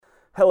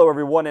Hello,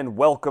 everyone, and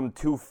welcome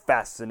to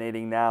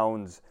Fascinating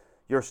Nouns,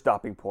 your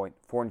stopping point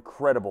for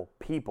incredible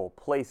people,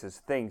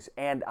 places, things,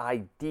 and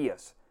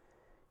ideas.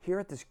 Here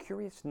at this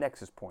curious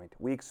nexus point,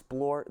 we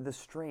explore the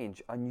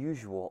strange,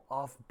 unusual,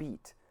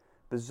 offbeat,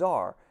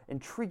 bizarre,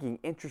 intriguing,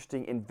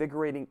 interesting,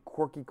 invigorating,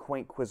 quirky,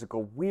 quaint,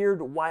 quizzical,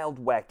 weird,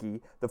 wild, wacky,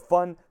 the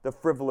fun, the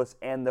frivolous,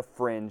 and the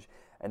fringe.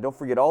 And don't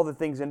forget all the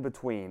things in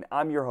between.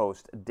 I'm your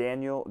host,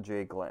 Daniel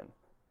J. Glenn.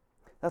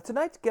 Now,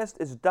 tonight's guest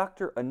is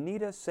Dr.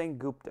 Anita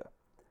Sengupta.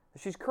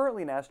 She's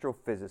currently an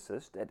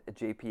astrophysicist at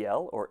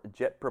JPL, or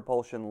Jet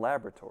Propulsion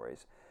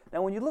Laboratories.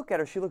 Now, when you look at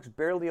her, she looks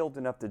barely old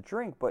enough to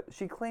drink, but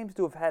she claims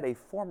to have had a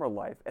former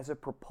life as a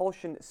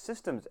propulsion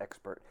systems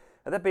expert.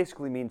 Now, that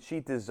basically means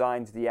she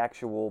designs the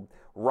actual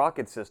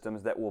rocket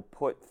systems that will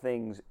put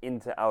things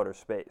into outer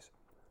space.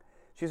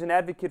 She's an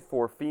advocate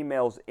for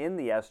females in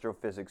the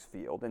astrophysics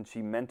field, and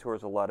she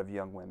mentors a lot of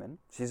young women.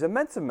 She's a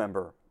Mensa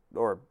member,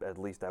 or at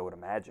least I would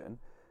imagine.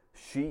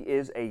 She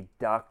is a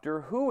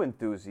Doctor Who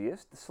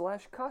enthusiast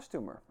 /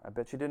 costumer. I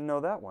bet you didn't know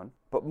that one.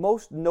 But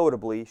most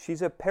notably,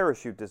 she's a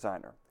parachute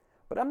designer.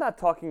 But I'm not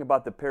talking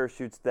about the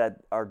parachutes that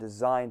are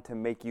designed to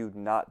make you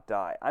not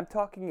die. I'm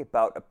talking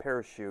about a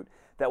parachute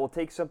that will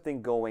take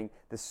something going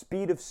the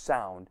speed of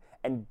sound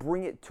and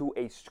bring it to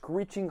a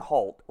screeching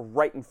halt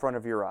right in front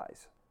of your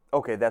eyes.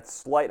 Okay, that's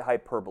slight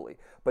hyperbole,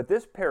 but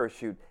this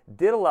parachute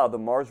did allow the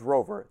Mars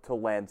rover to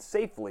land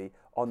safely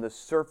on the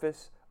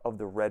surface of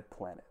the red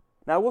planet.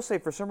 Now, I will say,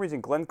 for some reason,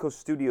 Glencoe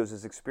Studios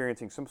is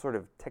experiencing some sort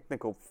of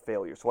technical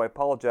failure, so I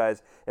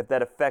apologize if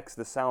that affects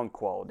the sound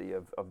quality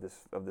of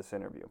this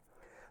interview.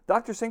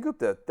 Dr.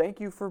 Sengupta, thank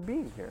you for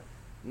being here.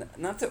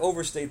 Not to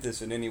overstate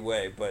this in any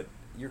way, but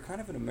you're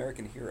kind of an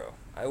American hero.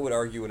 I would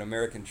argue an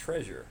American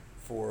treasure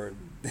for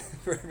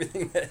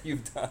everything that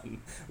you've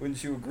done.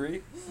 Wouldn't you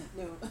agree?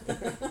 No.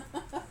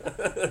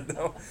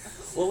 No.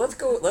 Well, let's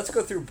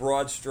go through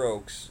broad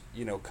strokes.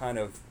 Kind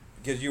of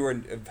because you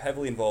were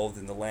heavily involved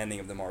in the landing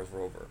of the Mars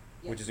rover.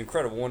 Yes. Which is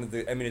incredible.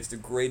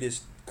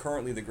 It's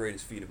currently the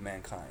greatest feat of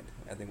mankind.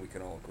 I think we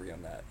can all agree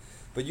on that.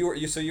 But you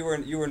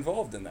were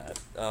involved in that.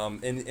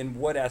 In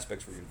what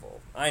aspects were you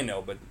involved? I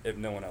know, but if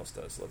no one else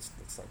does, let's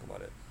talk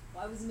about it.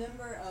 Well, I was a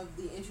member of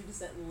the entry,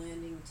 descent, and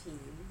landing team.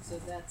 So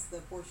that's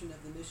the portion of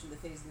the mission, the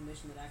phase of the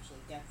mission that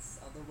actually gets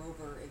the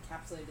rover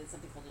encapsulated in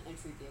something called an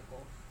entry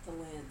vehicle to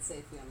land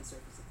safely on the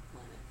surface of the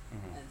planet.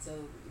 Mm-hmm. And so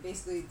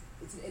basically,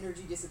 it's an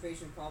energy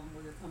dissipation problem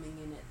where you're coming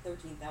in at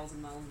 13,000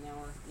 miles an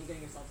hour and you're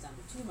getting yourself down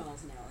to 2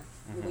 miles an hour.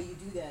 Mm-hmm. The way you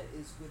do that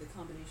is with a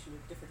combination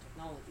of different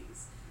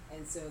technologies.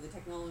 And so the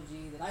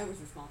technology that I was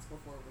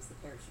responsible for was the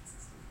parachute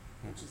system,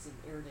 which is an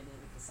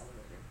aerodynamic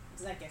accelerator.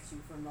 So that gets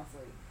you from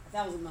roughly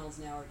 1,000 miles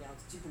an hour down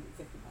to 250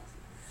 miles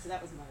an hour. So that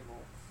was my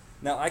role.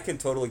 Now, I can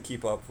totally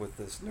keep up with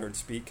this nerd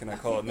speak. Can I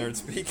call it nerd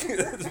speak?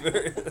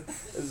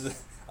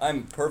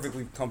 I'm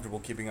perfectly comfortable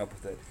keeping up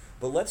with it.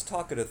 But let's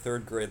talk at a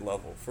third grade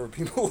level for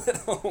people at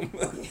home.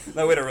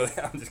 No, we don't really.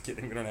 I'm just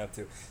kidding. We don't have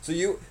to. So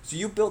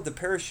you built the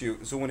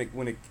parachute. So when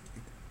it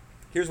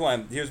here's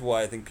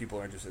why I think people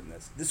are interested in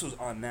this. This was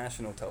on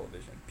national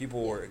television.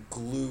 People were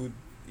glued,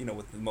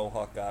 with the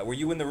Mohawk guy. Were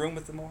you in the room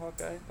with the Mohawk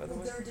guy, by the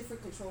way? There are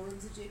different control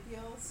rooms at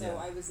JPL, so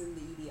I was in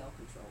the EDL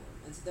control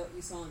room. And so what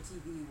you saw on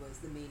TV was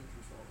the main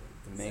control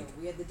room.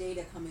 So we had the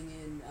data coming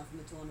in from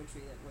the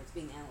telemetry where it's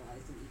being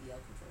analyzed in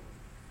EDL control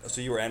room. So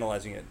you were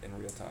analyzing it in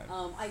real time?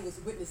 I was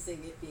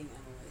witnessing it being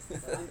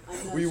analyzed. So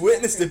I'm we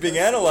witnessed it being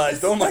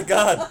analyzed. Oh my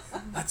God,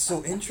 that's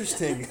so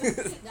interesting.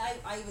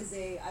 I was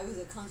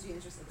a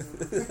conscientious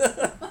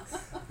observer.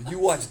 You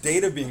watched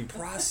data being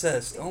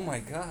processed. Oh my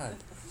God,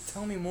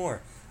 tell me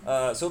more.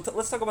 Let's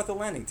talk about the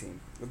landing team.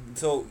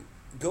 So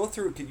go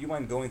through. Could you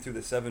mind going through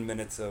the 7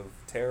 minutes of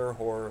terror,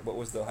 horror? What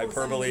was the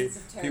hyperbole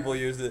people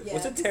used it? Yeah.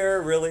 Was it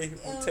terror really?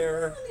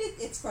 Terror.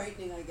 It's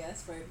frightening, I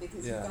guess, right?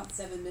 Because you've got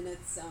 7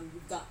 minutes.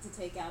 You've got to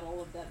take out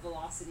all of that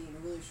velocity in a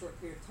really short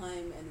period of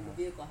time, and then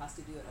the vehicle has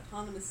to do it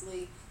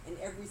autonomously, and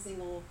every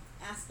single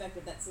aspect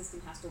of that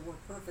system has to work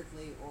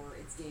perfectly, or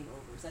it's game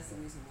over. So that's the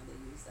reason why they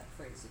use that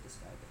phrase to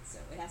describe it. So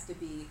it has to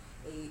be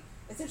a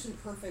essentially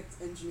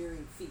perfect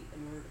engineering feat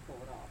in order to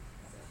pull it off.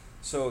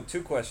 So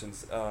 2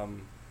 questions.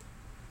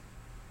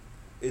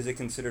 Is it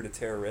considered a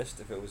terrorist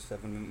if it was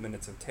 7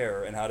 minutes of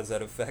terror, and how does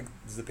that affect?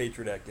 Does the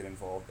Patriot Act get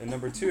involved? And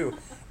number 2,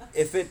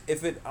 if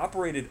it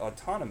operated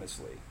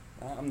autonomously,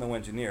 I'm no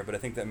engineer, but I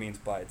think that means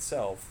by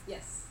itself.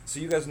 Yes. So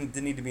you guys didn't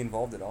need to be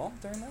involved at all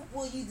during that?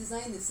 Well, you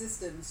design the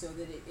system so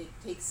that it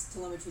takes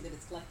telemetry that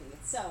it's collecting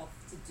itself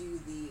to do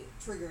the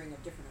triggering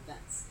of different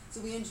events.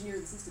 So we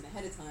engineer the system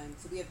ahead of time,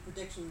 so we have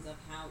predictions of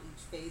how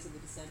each phase of the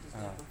descent is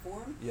going to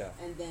perform,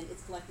 and then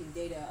it's collecting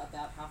data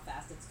about how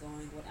fast it's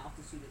going, what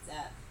altitude it's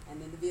at, and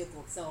then the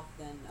vehicle itself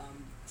then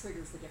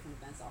triggers the different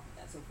events off of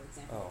that. So, for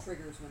example, it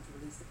triggers when to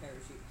release the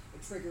parachute.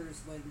 It triggers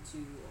when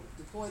to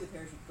deploy the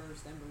parachute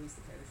first, then release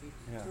the parachute,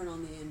 turn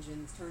on the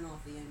engines, turn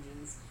off the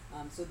engines.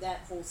 So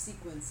that whole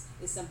sequence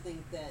is something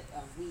that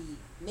we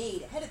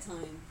made ahead of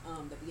time,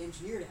 that we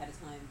engineered ahead of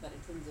time, but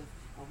in terms of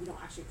we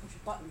don't actually push a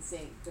button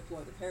saying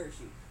deploy the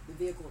parachute. The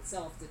vehicle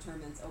itself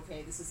determines,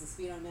 okay, this is the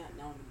speed I'm at,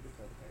 now I'm going to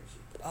deploy the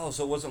parachute. Oh,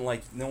 so it wasn't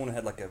like no one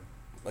had like a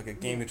like a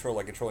game control,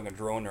 like controlling a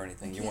drone or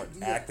anything. You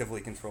weren't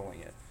actively controlling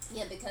it.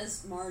 Yeah,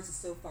 because Mars is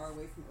so far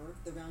away from Earth,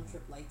 the round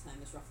trip light time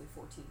is roughly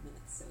 14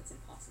 minutes, so it's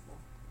impossible.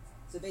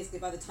 So basically,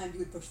 by the time you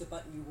would push the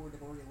button, you would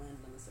have already landed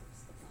on the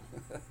surface of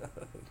the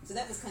planet. So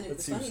that was kind of that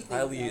the funny seems thing.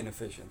 highly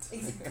inefficient.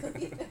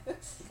 Exactly.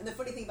 And the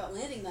funny thing about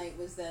landing night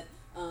was that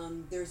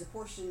there's a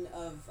portion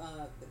of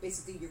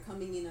basically you're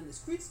coming in on this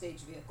crude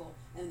stage vehicle,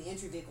 and the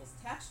entry vehicle is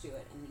attached to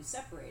it, and then you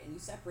separate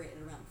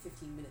at around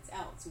 15 minutes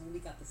out. So when we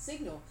got the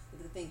signal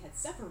that the thing had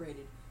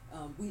separated,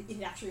 it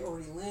had actually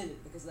already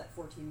landed because of that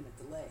 14-minute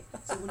delay.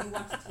 So when you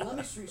watch the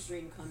telemetry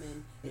stream come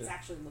in, it's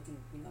actually looking,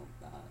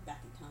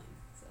 back in time.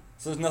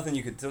 So there's nothing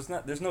you could.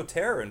 There's no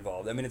terror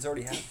involved. I mean, it's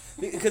already happened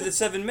because it's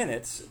 7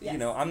 minutes. Yes. You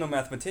know, I'm no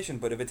mathematician,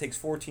 but if it takes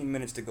 14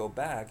 minutes to go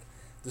back,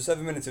 the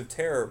 7 minutes of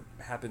terror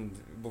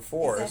happened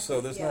before. Exactly, so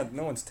there's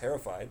no one's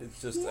terrified.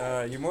 It's just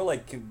you're more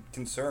like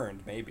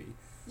concerned, maybe.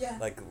 Yeah.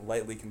 Like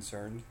lightly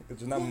concerned.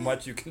 There's not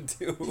much you can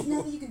do. There's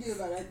nothing you can do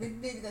about it.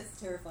 Maybe that's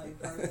the terrifying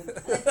part of it. And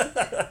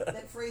I think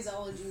that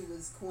phraseology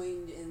was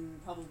coined in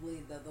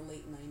probably the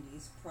late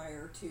 90s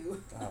prior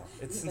to... Oh,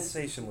 it's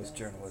sensationalist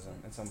journalism.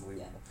 It's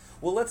unbelievable.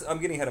 Yeah. Well, I'm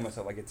getting ahead of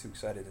myself. I get too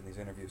excited in these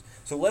interviews.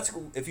 So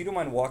if you don't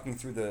mind walking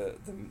through the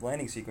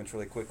landing sequence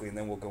really quickly, and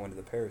then we'll go into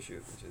the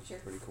parachute, which is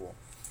pretty cool.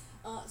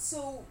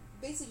 So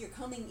basically you're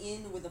coming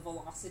in with a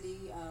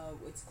velocity,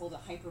 it's called a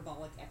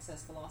hyperbolic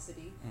excess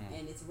velocity,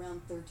 and it's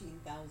around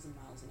 13,000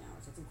 miles an hour,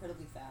 so it's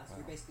incredibly fast. Wow.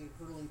 You're basically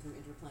hurtling through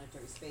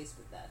interplanetary space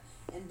with that.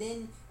 And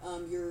then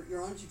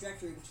you're on a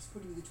trajectory which is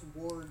putting you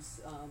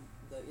towards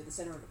the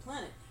center of the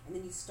planet, and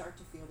then you start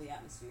to feel the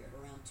atmosphere at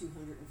around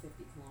 250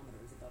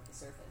 kilometers above the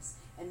surface.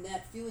 And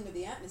that feeling of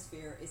the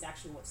atmosphere is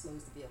actually what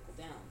slows the vehicle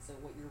down. So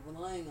what you're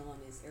relying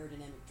on is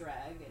aerodynamic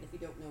drag, and if you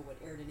don't know what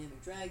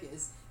aerodynamic drag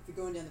is, if you're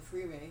going down the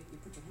freeway,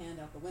 you put your hand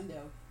out the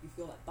window, you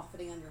feel that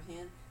buffeting on your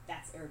hand,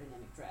 that's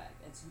aerodynamic drag.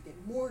 And so you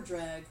get more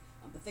drag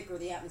the thicker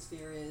the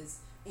atmosphere is,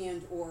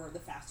 and or the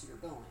faster you're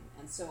going.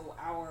 And so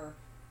our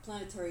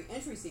planetary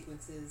entry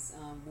sequences,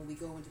 when we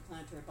go into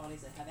planetary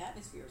bodies that have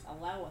atmospheres,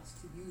 allow us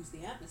to use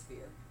the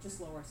atmosphere to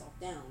slow ourselves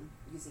down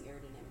using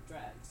aerodynamic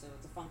drag. So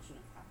it's a function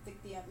of how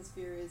thick the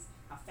atmosphere is,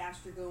 how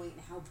fast you're going,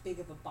 and how big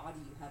of a body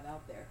you have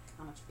out there,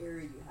 how much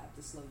area you have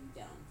to slow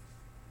you down.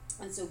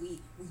 And so we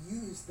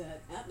use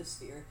that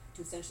atmosphere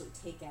to essentially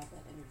take out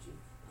that energy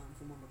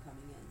from when we're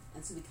coming in.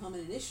 And so we come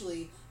in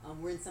initially,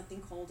 we're in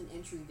something called an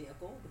entry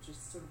vehicle, which is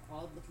sort of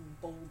odd-looking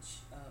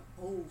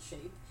bowl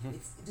shape.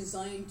 It's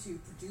designed to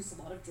produce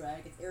a lot of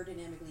drag. It's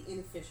aerodynamically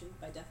inefficient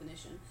by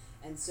definition.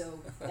 And so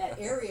that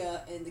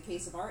area, in the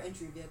case of our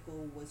entry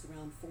vehicle, was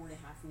around 4.5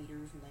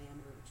 meters in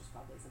diameter, which is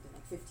probably something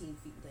like 15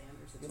 feet in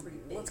diameter, so it's pretty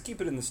big. Let's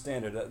keep it in the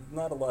standard.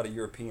 Not a lot of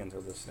Europeans are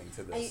listening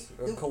to this.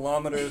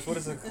 Kilometers, what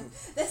is it?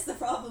 That's the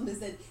problem, is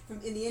that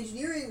in the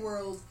engineering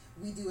world,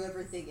 we do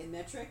everything in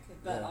metric,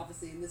 but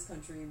obviously in this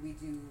country we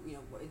do,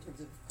 in terms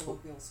of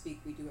colloquial speak,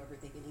 we do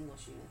everything in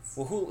English units.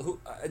 Well, who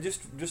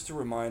just to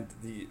remind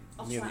the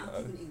I'll me try, and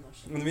I'll keep it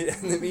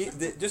in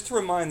English. just to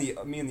remind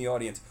me and the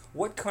audience,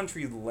 what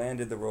country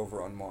landed the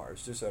rover on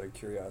Mars? Just out of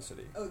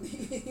curiosity. Oh, the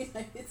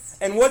United States.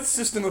 And what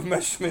system of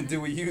measurement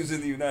do we use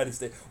in the United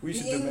States? We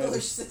should demand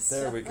English system.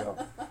 There we go.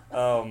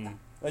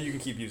 Well, you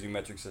can keep using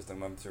metric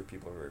system. I'm sure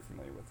people are very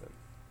familiar with it.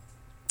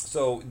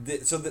 So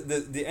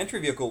the entry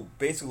vehicle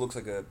basically looks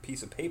like a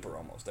piece of paper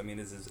almost. I mean,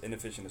 it's as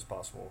inefficient as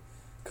possible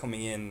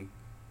coming in,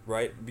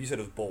 right? You said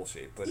it was bowl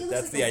shaped, but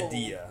that's like the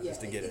idea, is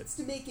to get it. It's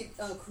to make it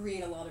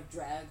create a lot of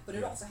drag, but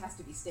it also has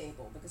to be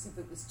stable, because if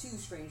it was too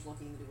strange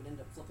looking, it would end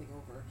up flipping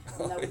over.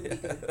 And that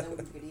wouldn't be good. That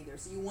wouldn't be good either.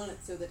 So you want it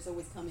so that it's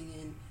always coming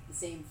in the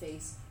same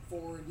face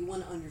forward. You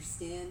want to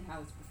understand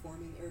how it's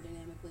performing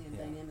aerodynamically and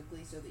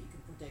dynamically so that you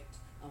can predict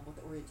what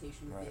the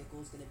orientation of the vehicle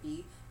is going to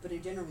be. But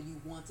in general,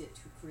 you want it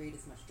to create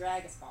as much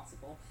drag as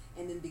possible.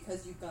 And then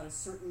because you've got a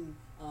certain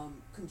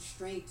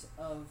constraint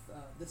of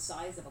the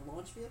size of a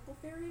launch vehicle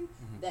fairing,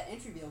 that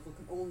entry vehicle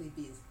can only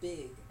be as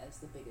big as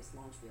the biggest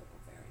launch vehicle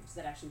fairing.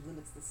 So that actually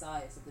limits the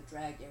size of the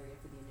drag area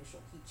for the initial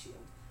heat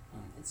shield.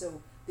 And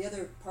so the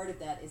other part of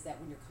that is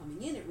that when you're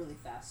coming in at really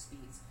fast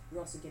speeds,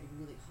 you're also getting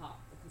really hot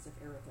because of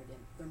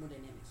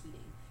thermodynamic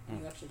heating. And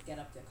you actually get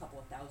up to a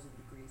couple of thousand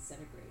degrees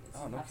centigrade. And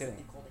so you have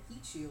something called a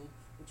heat shield,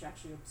 which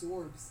actually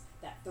absorbs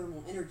that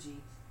thermal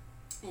energy,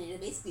 and it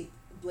basically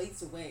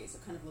ablates away,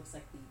 so it kind of looks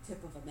like the tip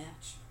of a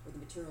match, where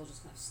the material is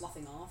just kind of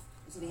sloughing off.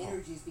 And so the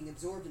energy is being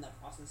absorbed in that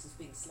process, is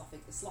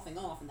sloughing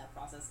off in that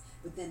process,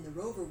 but then the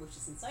rover, which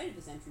is inside of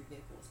this entry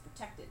vehicle, is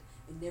protected.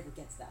 It never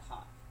gets that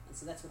hot. And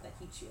so that's what that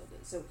heat shield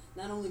is. So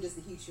not only does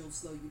the heat shield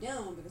slow you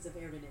down because of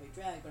aerodynamic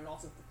drag, but it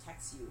also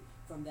protects you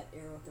from that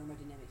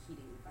aerothermodynamic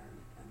heating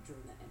environment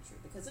during that entry,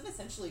 because of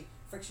essentially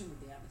friction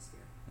with the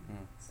atmosphere.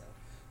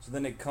 So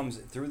then it comes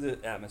through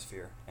the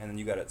atmosphere, and then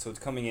you got it. So it's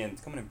coming in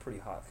pretty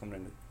hot. It's coming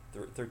in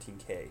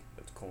 13K.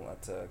 That's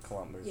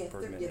kilometers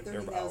per minute.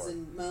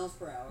 30,000 miles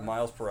per hour.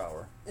 Miles per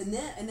hour. And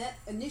that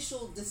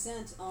initial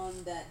descent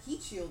on that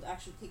heat shield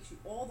actually takes you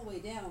all the way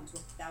down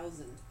to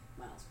 1,000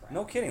 miles per hour.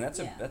 No kidding. That's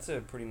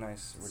a pretty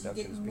nice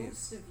reduction in speed. So you get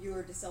most of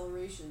your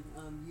deceleration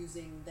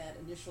using that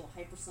initial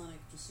hypersonic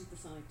to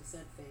supersonic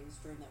descent phase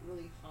during that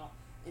really hot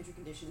entry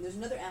condition. And there's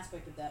another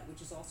aspect of that,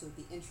 which is also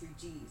the entry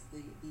G's,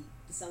 the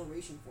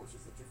deceleration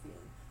forces that you're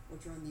feeling,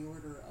 which are on the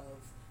order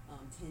of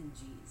 10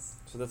 G's.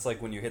 So that's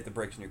like when you hit the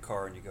brakes in your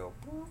car and you go.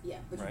 Yeah,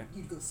 but right.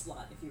 you'd go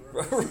slot if you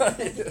were.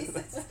 Right.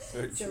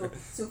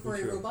 So for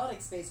Very a true.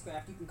 robotic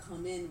spacecraft, you can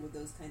come in with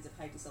those kinds of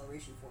high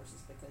deceleration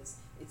forces because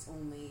it's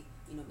only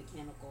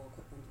mechanical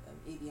equipment,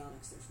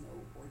 avionics. There's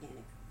no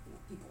organic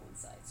people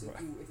inside. So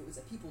Right. if it was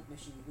a people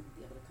mission, you wouldn't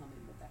be able to come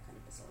in with that kind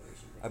of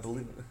deceleration. I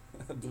believe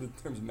the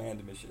term's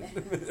manned mission.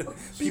 Or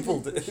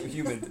People,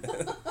 human.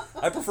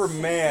 I prefer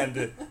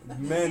manned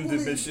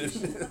mission.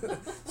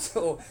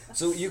 so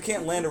you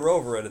can't land a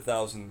rover at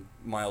 1,000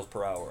 miles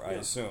per hour, I No.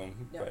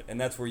 assume, No. right?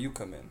 And that's where you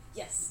come in.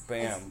 Yes.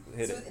 Bam,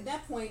 hit so it. at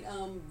that point,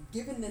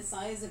 given the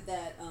size of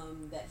that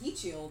heat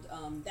shield,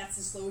 that's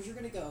as slow as you're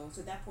going to go.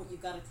 So at that point,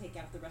 you've got to take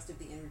out the rest of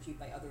the energy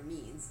by other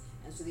means.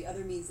 And so the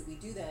other means that we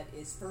do that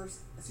is first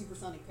a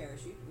supersonic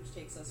parachute, which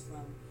takes us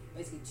from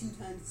basically 2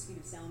 times the speed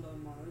of sound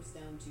on Mars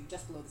down to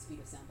just below the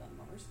speed of sound on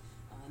Mars.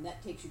 And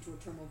that takes you to a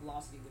terminal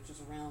velocity, which is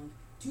around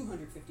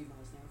 250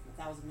 miles an hour, from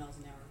 1,000 miles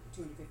an hour to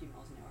 250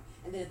 miles an hour.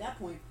 And then at that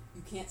point,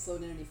 you can't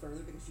slow down any further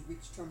because you've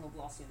reached terminal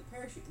velocity on the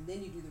parachute. And then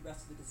you do the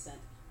rest of the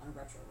descent on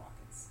retro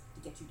rockets to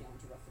get you down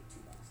to roughly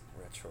 2 miles an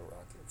hour. Retro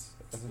rockets.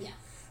 Yeah.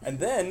 And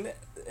then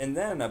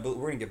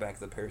we're gonna get back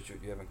to the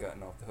parachute. You haven't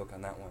gotten off the hook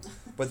on that one.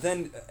 But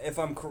then, if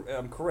I'm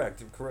correct,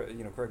 correct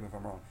me if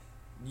I'm wrong.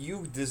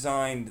 You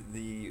designed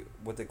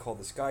what they call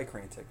the sky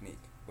crane technique,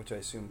 which I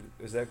assumed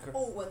is that correct?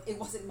 Oh, well, it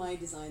wasn't my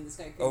design. This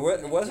guy. Oh,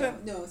 it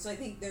wasn't? No. So I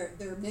think there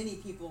are many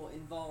people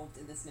involved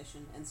in this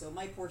mission, and so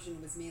my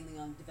portion was mainly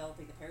on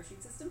developing the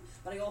parachute system,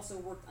 but I also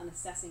worked on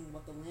assessing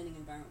what the landing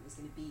environment was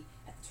going to be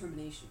at the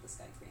termination of the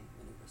sky crane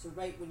maneuver. So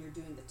right when you're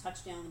doing the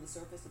touchdown on the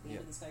surface at the end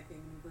of the sky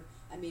crane maneuver,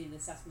 I made an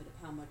assessment of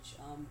how much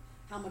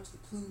the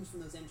plumes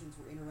from those engines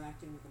were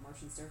interacting with the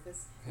Martian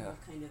surface, and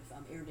what kind of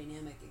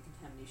aerodynamic and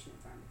contamination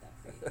environment that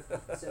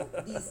created. So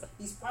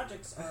these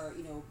projects are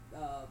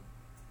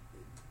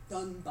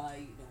done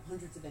by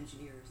hundreds of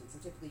engineers, and so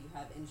typically you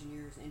have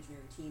engineers and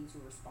engineering teams who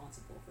are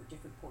responsible for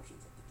different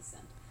portions of the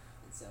descent.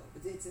 And so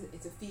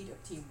it's a feat of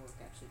teamwork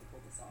actually to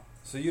pull this off.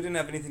 So you didn't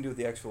have anything to do with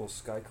the actual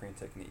sky crane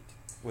technique,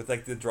 with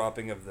like the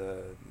dropping of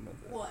the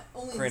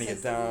only craning in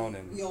the it sense that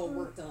down we all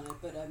worked on it,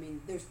 but I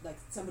mean, there's like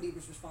somebody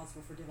was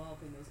responsible for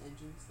developing those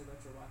engines, the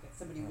retro rockets.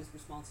 Somebody was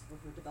responsible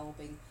for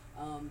developing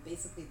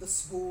basically the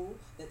spool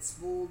that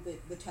spooled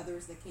the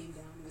tethers that came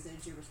down. There was an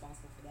engineer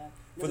responsible for that.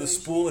 for the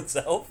spool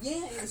itself.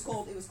 Yeah, it was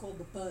called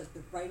the BUD, the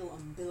bridal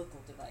umbilical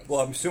device.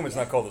 Well, I'm assuming it's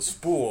not called a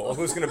spool.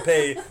 Who's going to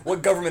pay?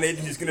 What government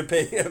agency is going to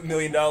pay $1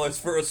 million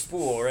for a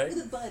spool, right?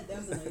 The BUD, that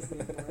was a nice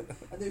name for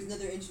it. There's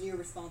another engineer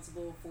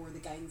responsible for the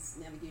guidance,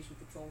 navigation,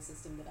 control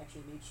system that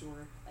actually made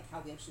sure like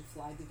how we actually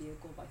fly the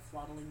vehicle by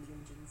throttling the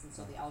engines, and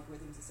so the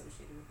algorithms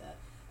associated with that.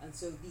 And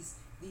so these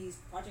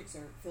projects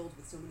are filled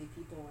with so many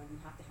people, and you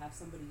have to have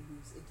somebody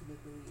who's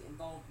intimately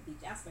involved with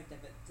each aspect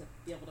of it to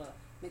be able to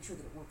make sure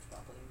that it works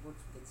properly and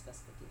works within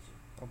specification.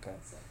 Okay.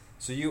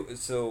 So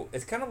So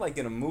it's kind of like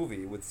in a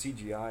movie with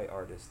CGI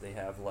artists. They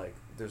have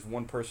there's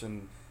one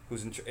person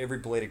who's every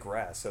blade of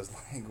grass has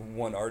like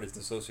one artist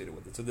associated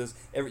with it. So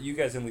you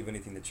guys didn't leave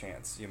anything to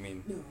chance. You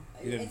mean no,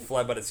 you didn't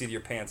fly by the seat of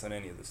your pants on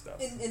any of this stuff.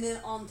 And then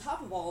on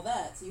top of all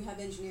that, so you have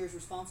engineers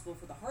responsible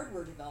for the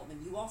hardware development.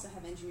 You also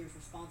have engineers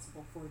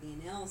responsible for the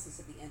analysis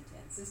of the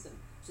end-to-end system.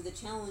 So the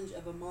challenge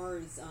of a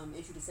Mars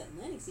entry, descent, and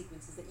landing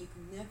sequence is that you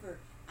can never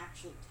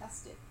actually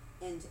test it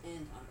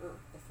end-to-end on Earth.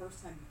 The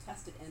first time you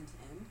test it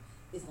end-to-end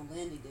is on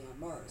landing day on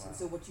Mars. Wow. And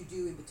so what you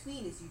do in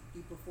between is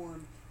you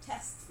perform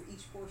tests for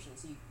each portion.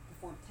 So you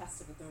perform tests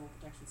of the thermal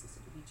protection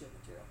system, the heat shield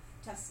material,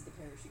 tests of the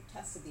parachute,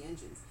 tests of the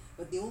engines.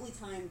 But the only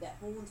time that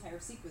whole entire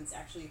sequence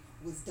actually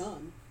was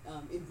done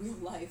in real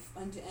life,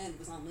 end to end,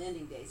 was on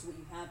landing day. So what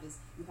you have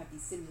is you have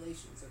these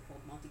simulations. They're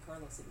called Monte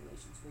Carlo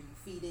simulations, where you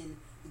feed in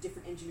the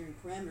different engineering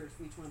parameters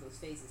for each one of those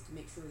phases to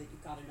make sure that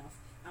you've got enough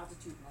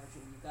altitude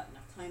margin, you've got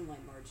enough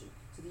timeline margin,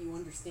 so that you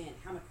understand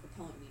how much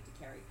propellant you need to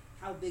carry,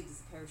 how big does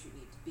the parachute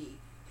need to be,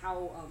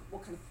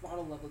 what kind of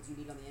throttle level do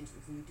you need on the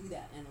engines, and you do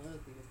that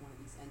analytically with one of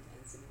these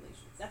end-to-end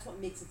simulations. That's what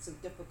makes it so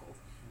difficult,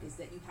 is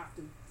that you have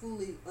to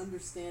fully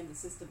understand the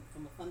system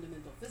from a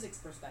fundamental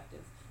physics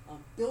perspective,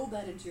 build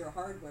that into your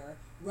hardware,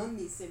 run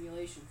these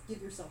simulations,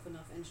 give yourself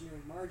enough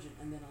engineering margin,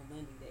 and then on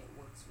landing day it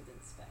works within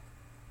spec.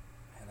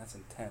 Man, that's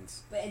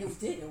intense. And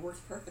it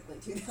worked perfectly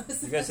too.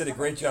 You guys did a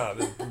great job.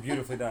 It was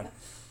beautifully done.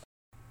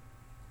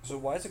 So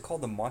why is it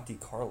called the Monte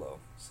Carlo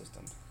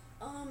system?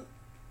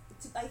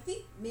 I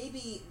think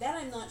maybe that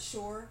I'm not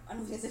sure. I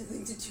don't think it has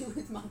anything to do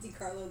with Monte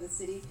Carlo, the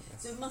city.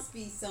 So it must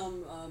be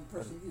some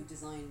person who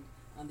designed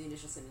the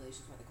initial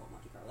simulations why they call it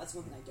Monte Carlo. That's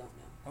one thing I don't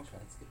know. Okay.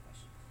 That's a good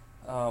question.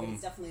 But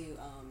it's definitely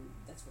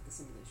that's what the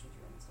simulations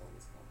are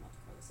always called Monte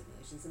Carlo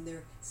simulations, and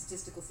they're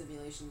statistical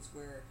simulations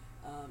where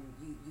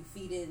you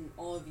feed in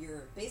all of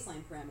your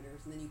baseline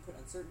parameters, and then you put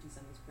uncertainties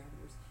on those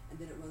parameters, and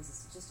then it runs a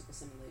statistical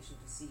simulation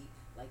to see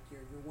like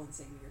your 1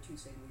 sigma, your 2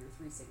 sigma, your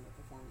 3 sigma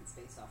performance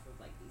based off of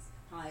like these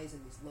highs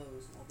and these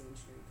lows and all the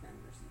engineering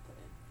parameters that you put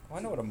in. Well,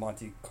 I know what a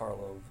Monte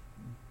Carlo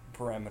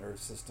parameter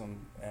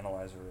system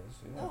analyzer is.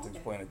 You don't have to okay.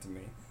 explain it to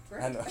me.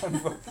 Right. I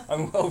know,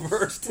 I'm well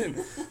versed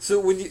in. So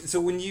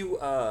when you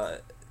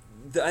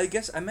I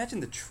guess I imagine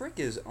the trick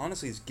is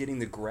honestly is getting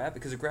the gravity,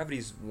 because the gravity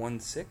is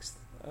 1/6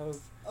 of.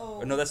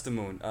 Oh. Or no, that's the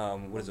moon.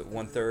 What is it?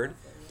 1/3.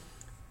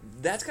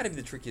 That's got to be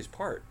the trickiest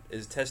part,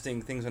 is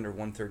testing things under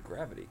 1/3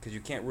 gravity, because you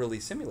can't really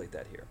simulate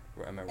that here.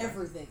 Am I right?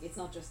 Everything. It's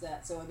not just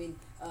that. So I mean,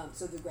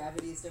 so the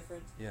gravity is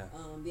different. Yeah.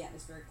 The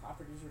atmospheric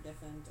properties are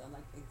different,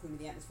 like including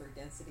the atmospheric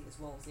density as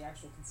well as the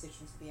actual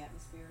constituents of the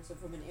atmosphere. So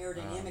from an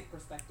aerodynamic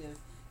perspective,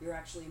 you're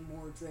actually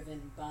more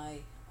driven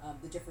by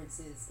the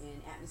differences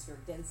in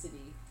atmospheric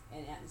density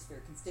and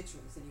atmospheric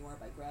constituents than you are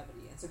by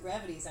gravity. And so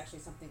gravity is actually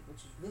something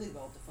which is really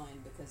well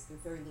defined, because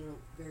there's very little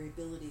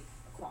variability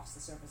across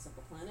the surface of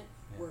the planet,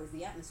 whereas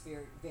the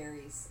atmosphere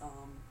varies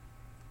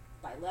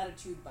by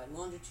latitude, by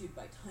longitude,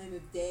 by time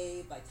of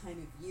day, by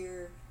time of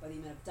year, by the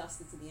amount of dust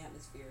that's in the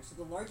atmosphere. So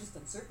the largest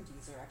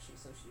uncertainties are actually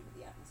associated with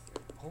the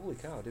atmosphere. Holy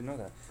cow! I didn't know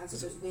that. And so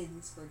there's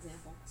winds, for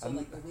example. So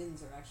like the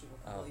winds are actually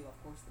what will blow you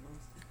off course the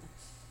most.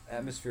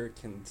 Atmospheric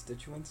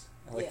constituents.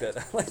 I like Yeah.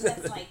 that. I like So that.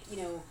 that's like,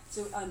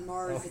 so on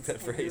Mars like it's that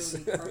phrase.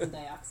 primarily carbon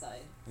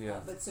dioxide. Yeah.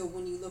 But so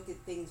when you look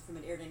at things from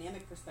an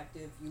aerodynamic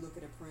perspective, you look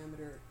at a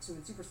parameter. So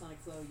in supersonic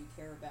flow, you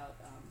care about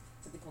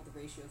something called the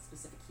ratio of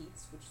specific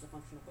heats, which is a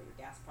function of what your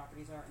gas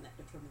properties are, and that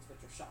determines what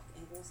your shock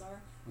angles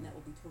are. And that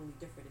will be totally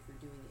different if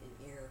you're doing it in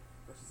air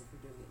versus if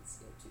you're doing it in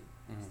CO2.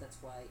 So that's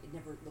why it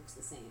never looks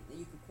the same. Now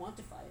you can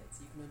quantify it,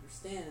 so you can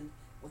understand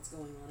what's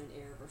going on in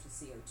air versus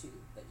CO2,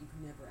 but you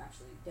can never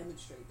actually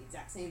demonstrate the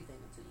exact same thing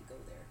until you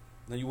go there.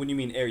 Now, when you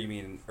mean air, you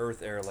mean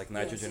Earth air, like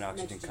nitrogen, so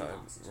oxygen, nitrogen and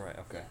oxygen. right?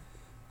 Okay.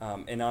 Yeah.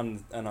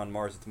 And on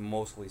Mars, it's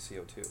mostly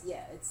CO2.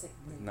 Yeah, it's like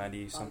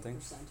 90 something?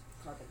 5%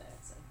 carbon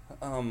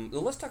dioxide.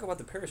 Let's talk about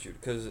the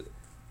parachute, because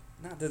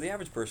now to the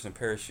average person, a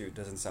parachute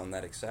doesn't sound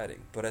that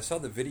exciting. But I saw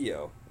the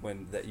video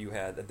that you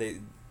had.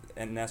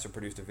 And NASA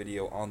produced a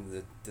video on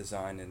the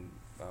design and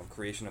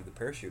creation of the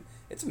parachute.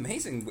 It's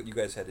amazing what you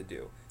guys had to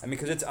do. I mean,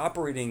 because it's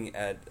operating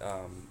at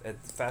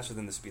faster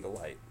than the speed of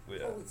light.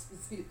 It's the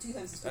speed of 2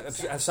 times the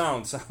speed of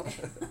sound. sound.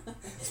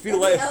 Speed of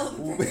light.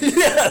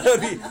 Yeah, that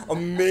would be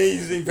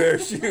amazing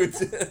parachute.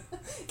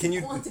 Can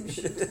you? Quantum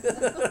shoot.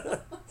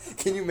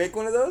 Can you make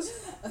one of those?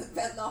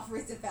 That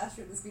operates at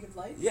faster than the speed of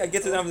light? Yeah, it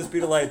gets it down to the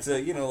speed of light to,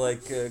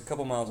 like a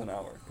couple miles an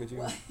hour. Could you?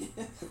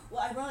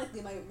 Well,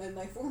 ironically,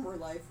 my former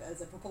life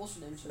as a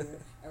propulsion engineer,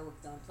 I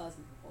worked on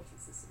plasma propulsion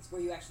systems,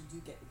 where you actually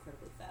do get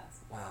incredibly fast.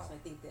 Wow. So I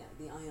think that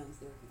the ions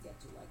there could get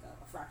to like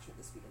a fraction of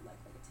the speed of light,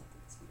 like a tenth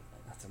of the speed of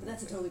light. That's But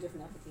that's a totally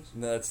different application.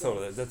 No,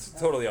 that's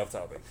totally off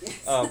topic.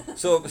 Yes.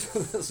 So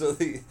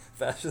the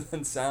faster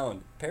than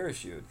sound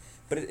parachute,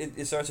 but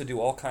it starts to do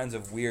all kinds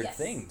of weird Yes.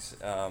 things.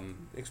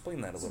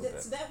 Explain that a little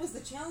bit. So that was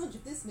the challenge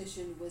of this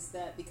mission, was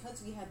that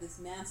because we had this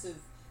massive,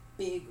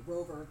 big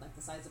rover, like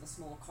the size of a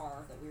small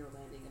car that we were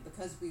landing, and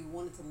because we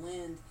wanted to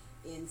land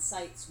in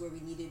sites where we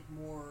needed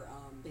more,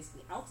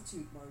 basically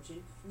altitude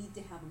margin, we need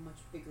to have a much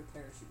bigger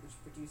parachute, which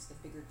produced a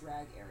bigger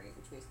drag area,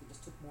 which basically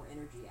just took more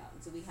energy out. And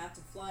so we had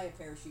to fly a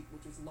parachute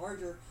which was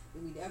larger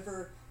than we'd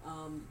ever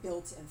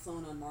built and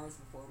flown on Mars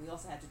before. We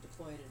also had to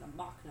deploy it at a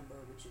Mach number,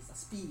 which is a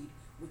speed,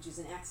 which is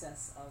in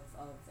excess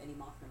of any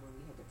Mach number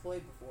we had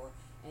deployed before.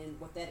 And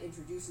what that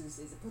introduces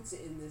is it puts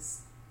it in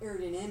this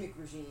aerodynamic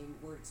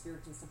regime where it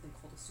experiences something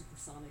called a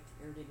supersonic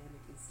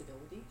aerodynamic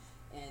instability.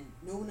 And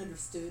no one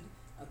understood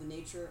the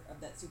nature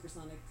of that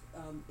supersonic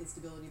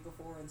instability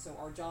before, and so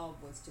our job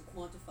was to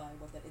quantify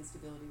what that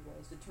instability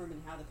was,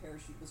 determine how the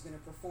parachute was going to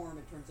perform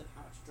in terms of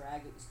how much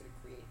drag it was going to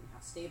create and how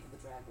stable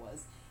the drag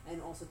was, and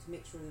also to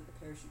make sure that the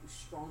parachute was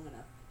strong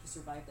enough to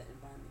survive that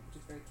environment,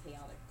 which is very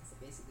chaotic because it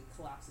basically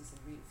collapses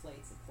and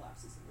reinflates and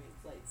collapses and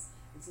reinflates.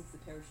 And since the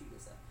parachute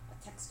is a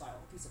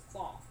textile, a piece of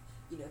cloth,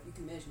 if you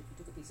can imagine, if you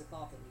took a piece of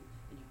cloth and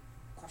you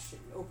crushed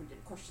it and opened it,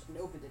 crushed it and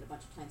opened it a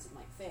bunch of times, it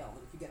might fail,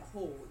 and if you get a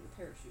hole in the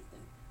parachute,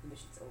 then the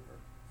mission's over.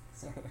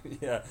 So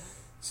Yeah.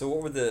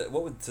 So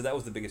so that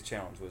was the biggest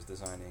challenge, was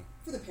designing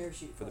for the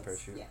parachute. For the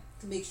parachute. Yeah,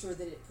 to make sure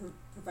that it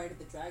provided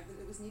the drag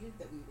that it was needed,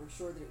 that we were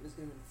sure that it was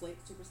going to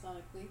inflate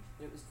supersonically,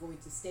 that it was going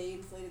to stay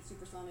inflated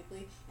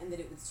supersonically, and that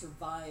it would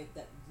survive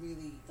that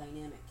really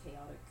dynamic,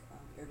 chaotic,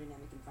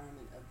 aerodynamic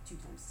environment of 2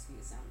 times the speed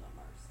of sound on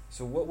Mars.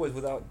 So what was,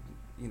 without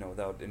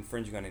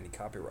infringing on any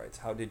copyrights,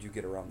 how did you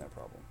get around that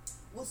problem?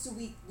 Well, so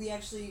we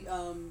actually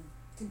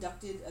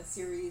conducted a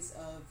series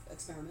of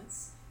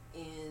experiments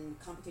and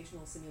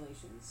computational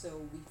simulations.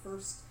 So we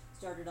first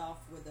started off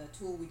with a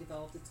tool we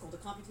developed. It's called a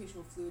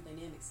computational fluid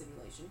dynamic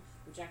simulation,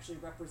 which actually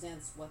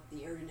represents what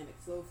the aerodynamic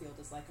flow field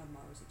is like on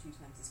Mars at 2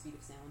 times the speed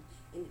of sound.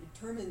 And it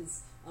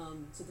determines,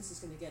 so this is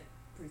going to get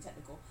pretty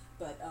technical,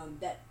 but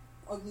that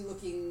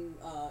ugly-looking,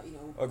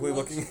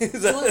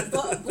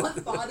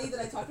 blunt body that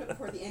I talked about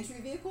before, the entry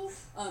vehicle.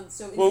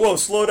 Whoa,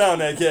 slow down,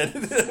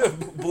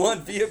 Egghead.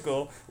 Blunt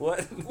vehicle.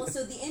 What? Well,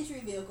 so the entry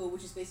vehicle,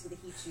 which is basically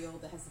the heat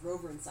shield that has the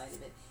rover inside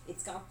of it,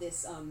 it's got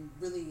this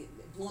really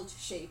blunt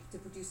shape to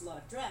produce a lot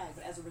of drag,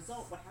 but as a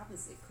result, what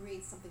happens is it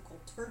creates something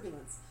called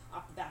turbulence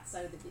off the back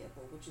side of the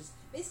vehicle, which is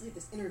basically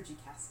this energy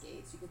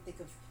cascade. So you can think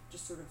of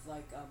just sort of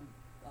like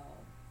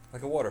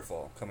Like a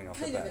waterfall coming off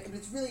the Kind of back. it, but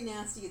it's really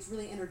nasty, it's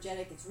really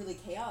energetic, it's really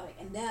chaotic,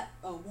 and that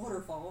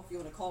waterfall, if you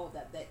want to call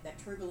it that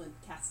turbulent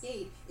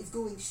cascade, is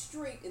going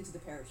straight into the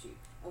parachute.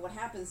 And what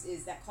happens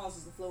is that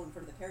causes the flow in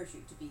front of the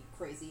parachute to be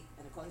crazy,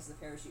 and it causes the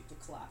parachute to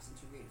collapse and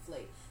to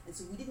reinflate. And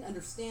so we didn't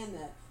understand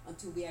that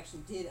until we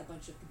actually did a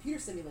bunch of computer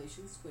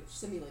simulations, which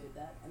simulated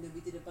that, and then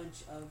we did a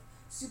bunch of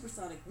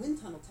supersonic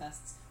wind tunnel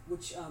tests,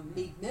 which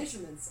made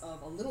measurements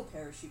of a little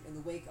parachute in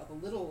the wake of a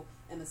little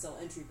MSL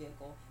entry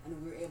vehicle, and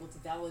we were able to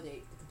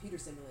validate the computer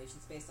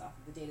simulations based off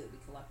of the data that we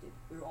collected.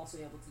 We were also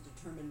able to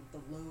determine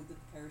the load that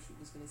the parachute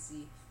was going to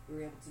see. We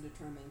were able to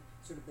determine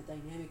sort of the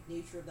dynamic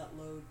nature of that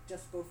load,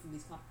 just both from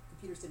these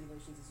computer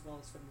simulations as well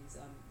as from these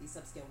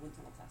subscale wind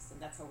tunnel tests, and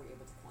that's how we were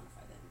able to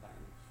quantify that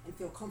environment and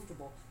feel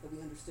comfortable that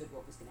we understood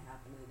what was going to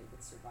happen and that it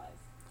would survive.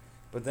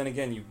 But then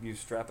again, you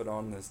strap it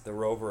on the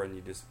rover and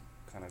you just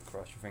kind of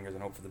cross your fingers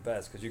and hope for the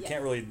best, because you Yeah.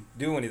 can't really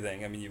do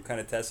anything. I mean, you kind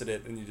of tested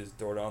it and you just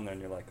throw it on there and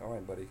you're like, all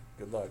right, buddy,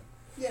 good luck.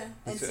 Yeah,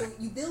 and so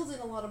you build in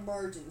a lot of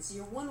margins. So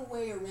you're one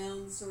way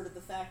around sort of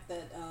the fact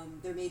that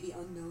there may be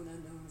unknown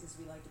unknowns, as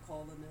we like to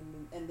call them,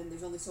 and then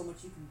there's only so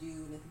much you can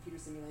do in a computer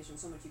simulation,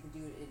 so much you can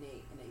do in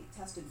a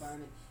test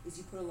environment. Is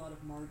you put a lot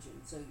of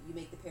margin. So you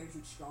make the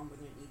parachute stronger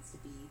than it needs to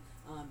be.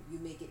 You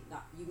make it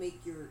not. You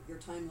make your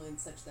timeline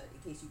such that in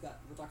case you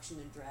got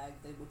reduction in drag,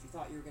 then what you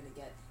thought you were going to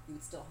get, you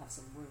would still have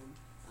some room.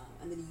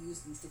 And then you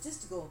use these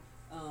statistical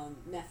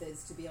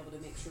methods to be able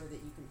to make sure that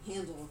you can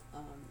handle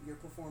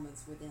your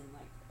performance within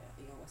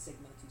a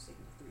sigma, 2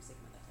 sigma, 3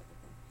 sigma, that type of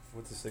thing.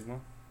 What's a sigma?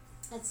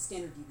 That's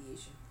standard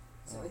deviation.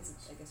 So it's,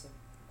 I guess, a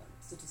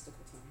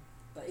statistical term.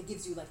 But it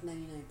gives you like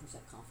 99%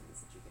 confidence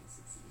that you're going to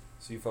succeed.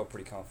 So you felt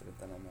pretty confident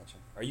then, I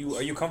imagine. Are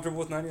you comfortable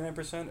with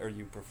 99%, or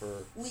you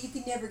prefer? Well, you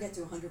can never get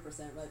to 100%,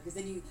 right?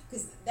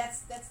 Because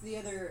that's the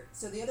other.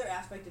 So the other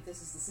aspect of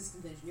this is the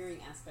systems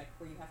engineering aspect,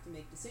 where you have to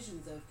make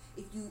decisions of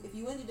if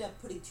you ended up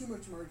putting too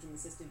much margin in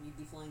the system, you'd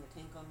be flying a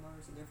tank on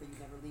Mars, and therefore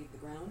you'd never leave the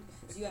ground.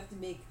 So you have to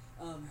make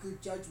good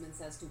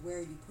judgments as to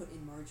where you put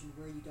in margin,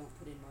 where you don't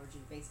put in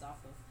margin, based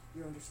off of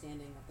your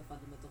understanding of the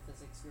fundamental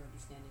physics, your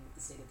understanding of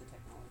the state of the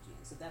technology,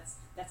 and so that's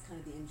kind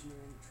of the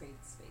engineering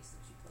trade space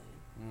that you play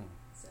in.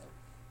 So.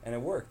 And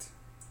it worked.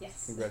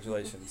 Yes.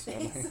 Congratulations.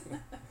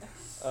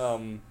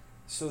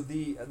 So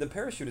the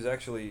parachute is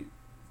actually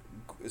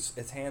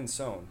it's hand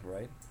sewn,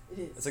 right? It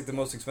is. It's like the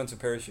most expensive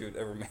parachute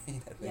ever made,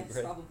 I think, yes,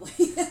 right? probably.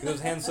 It was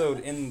hand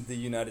sewed in the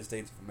United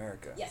States of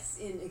America. Yes,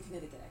 in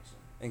Connecticut, actually.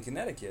 In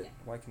Connecticut? Yeah.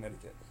 Why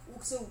Connecticut?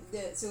 So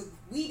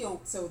we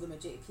don't sew them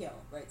at JPL,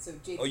 right? So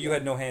JPL. Oh, you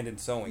had no hand in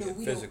sewing it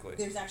we physically. Don't.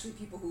 There's actually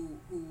people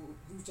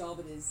whose job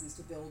it is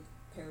to build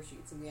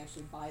parachutes, and we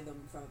actually buy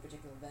them from a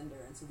particular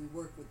vendor, and so we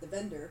work with the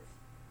vendor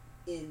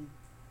in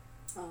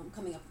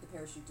coming up with the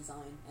parachute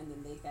design, and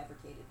then they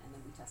fabricate it, and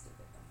then we test it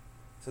with them.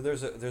 So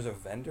there's a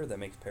vendor that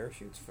makes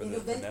parachutes for the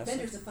NASA?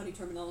 Vendor's a funny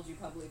terminology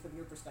probably from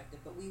your perspective,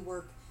 but we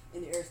work in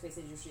the aerospace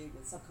industry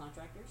with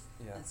subcontractors,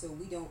 and so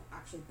we don't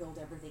actually build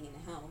everything in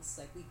house.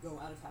 Like we go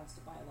out of house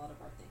to buy a lot of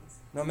our things.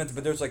 No, I meant,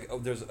 but there's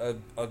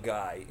a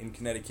guy in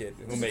Connecticut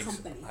who makes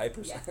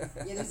hyper. Yeah,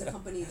 there's a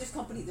company.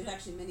 There's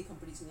actually many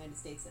companies in the United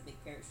States that make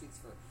parachutes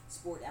for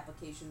sport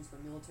applications, for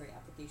military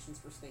applications,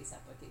 for space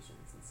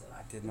applications, and so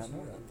I did not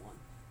know that. Than one.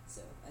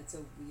 So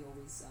we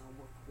always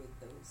work with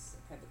those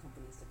private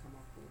companies to come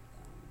up with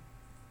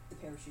the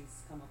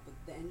parachutes, come up with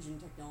the engine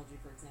technology,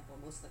 for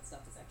example. Most of that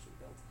stuff is actually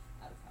built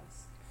out of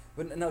house.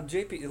 But now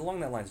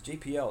along that lines,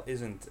 JPL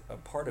isn't a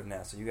part of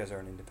NASA. You guys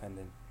are an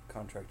independent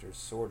contractor,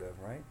 sort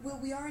of, right? Well,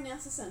 we are a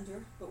NASA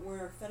center, but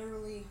we're a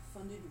federally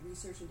funded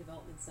research and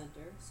development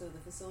center. So the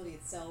facility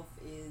itself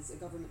is a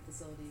government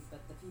facility,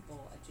 but the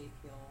people at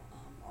JPL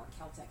are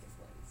Caltech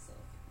employees, so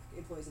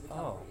employees of the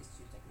California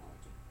Institute of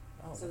Technology.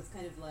 So it's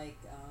kind of like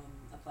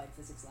Applied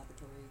Physics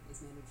Laboratory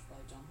is managed by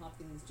Johns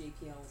Hopkins,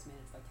 JPL is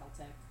managed by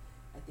Caltech.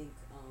 I think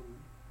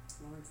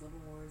Lawrence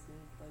Livermore is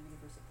managed by the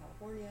University of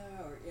California,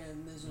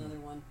 and there's another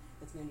one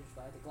that's managed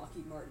by the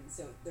Lockheed Martin.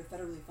 So they're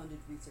federally funded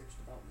research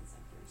development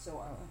centers.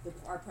 So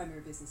our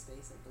primary business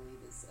space, I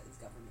believe, is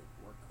government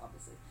work.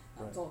 Obviously,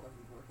 it's all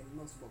government work, and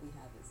most of what we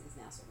have is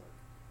NASA work.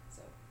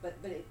 So, but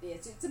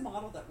it's a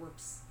model that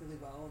works really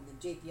well, and then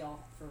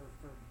JPL for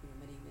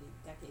many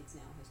decades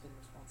now has been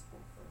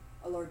responsible for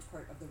a large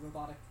part of the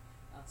robotic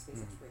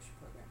space exploration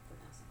program for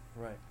NASA.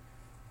 Right.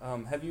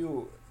 Have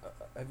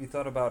you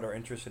thought about or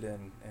interested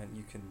in, and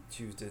you can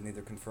choose to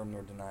neither confirm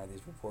nor deny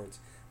these reports,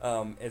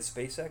 at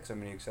SpaceX? I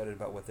mean, are you excited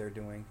about what they're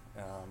doing?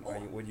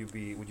 Would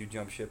you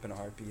jump ship in a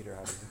heartbeat, or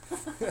how do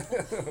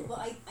you? Well,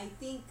 I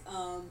think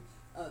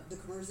the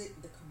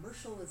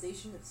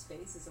commercialization of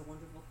space is a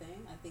wonderful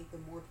thing. I think the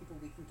more people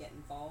we can get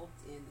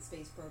involved in the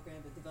space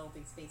program and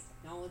developing space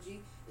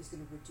technology is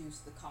going to reduce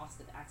the cost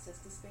of access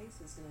to space.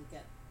 It's going to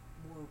get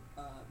more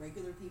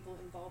regular people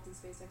involved in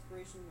space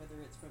exploration, whether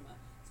it's from a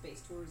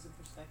space tourism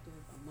perspective,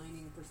 a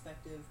mining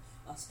perspective,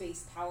 a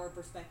space power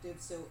perspective.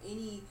 So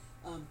any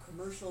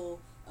commercial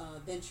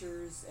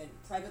ventures and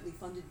privately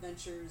funded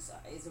ventures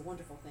is a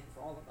wonderful thing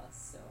for all of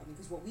us. So I mean,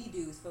 because what we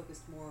do is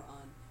focused more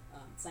on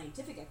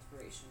scientific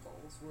exploration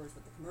goals, whereas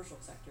what the commercial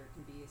sector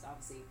can be is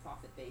obviously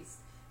profit based.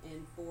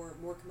 and for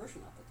more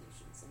commercial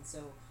applications. And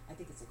so I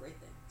think it's a great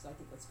thing. So I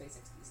think what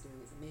SpaceX is doing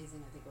is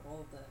amazing. I think what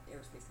all of the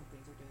aerospace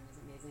companies are doing is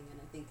amazing, and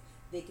I think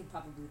they can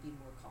probably be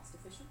more cost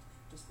efficient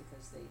just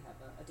because they have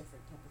a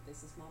different type of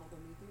business model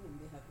than we do, and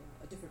they have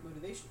a different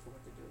motivation for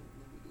what they're doing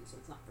than we do. So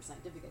it's not for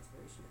scientific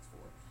exploration, it's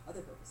for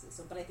other purposes.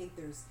 So, but I think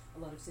there's a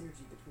lot of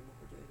synergy between what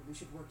we're doing, and we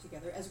should work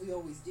together as we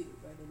always do,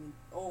 right? I mean,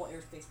 all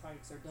aerospace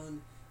projects are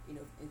done,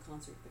 in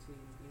concert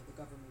between, the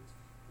government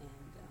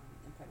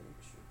and private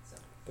industry.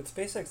 So. But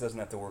SpaceX doesn't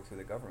have to work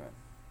through the government.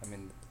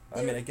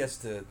 I guess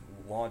to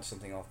launch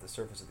something off the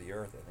surface of the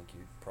Earth, I think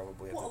you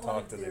probably have to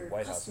talk to the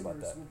White House about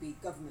that. Customers will be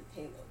government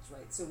payloads,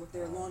 right? So with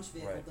their launch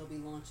vehicle, right. they'll be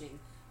launching,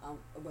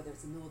 whether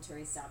it's a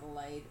military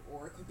satellite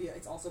or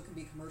it also could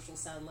be a commercial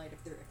satellite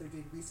if they're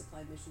doing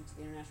resupply mission to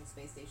the International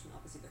Space Station.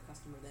 Obviously, their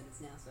customer then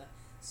is NASA.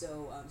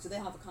 So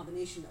they'll have a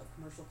combination of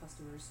commercial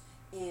customers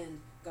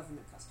and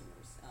government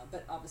customers.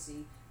 But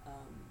obviously,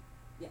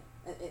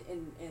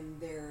 and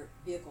their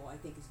vehicle, I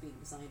think, is being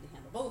designed to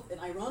handle both. And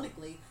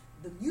ironically,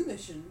 the new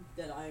mission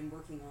that I'm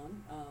working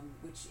on,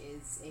 which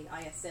is a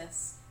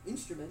ISS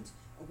instrument,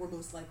 we're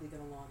most likely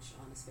going to launch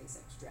on a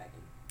SpaceX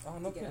Dragon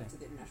to get up to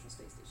the International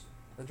Space Station.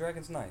 The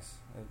Dragon's nice.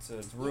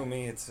 It's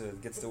roomy.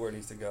 It gets to where it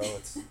needs to go.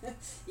 It's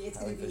it's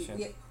going to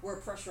be. We're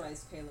a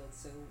pressurized payload,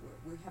 so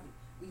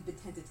we've been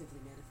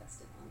tentatively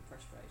manifested on a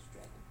pressurized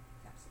Dragon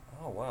capsule.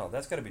 Oh wow,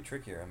 that's got to be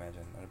trickier, I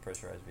imagine, on a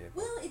pressurized vehicle.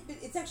 Well,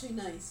 it's actually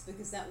nice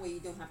because that way you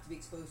don't have to be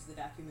exposed to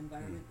the vacuum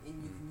environment, and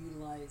you can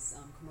utilize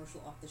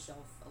commercial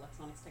off-the-shelf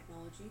electronics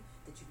technology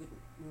that you wouldn't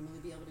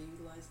normally be able to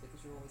utilize because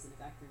you're always in a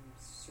vacuum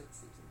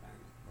shirt-sleeves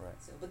environment. Right.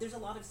 So, but there's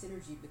a lot of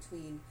synergy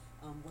between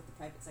what the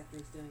private sector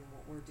is doing and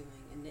what we're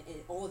doing, and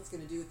all it's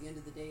going to do at the end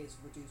of the day is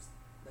reduce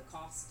the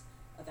cost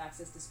of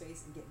access to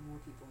space and get more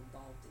people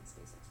involved in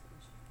space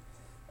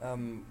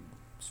exploration.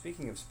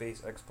 Speaking of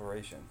space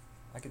exploration,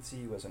 I could see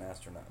you as an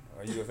astronaut.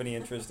 Are you of any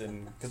interest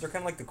in? Because they're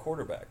kind of like the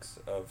quarterbacks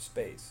of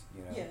space,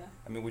 Yeah.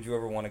 I mean, would you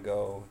ever want to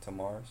go to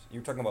Mars? You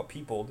were talking about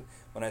peopled.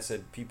 When I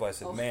said people, I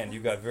said, man, you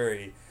got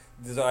very.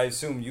 I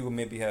assume you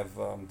maybe have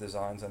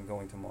designs on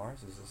going to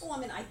Mars. Is this?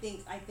 Well, I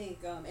think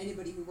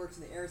anybody who works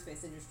in the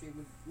aerospace industry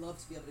would love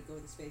to be able to go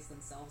to space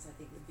themselves. I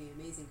think it would be an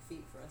amazing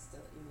feat for us to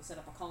set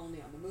up a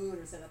colony on the moon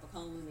or set up a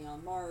colony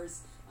on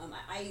Mars.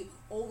 I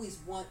always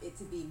want it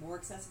to be more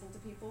accessible to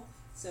people.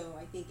 So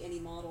I think any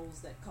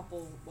models that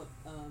couple what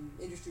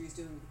industry is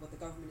doing with what the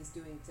government is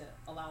doing to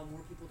allow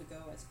more people to go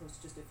as opposed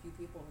to just a few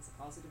people is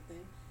a positive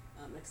thing.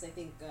 Because I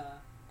think,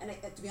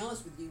 to be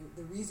honest with you,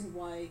 the reason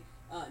why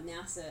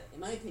NASA, in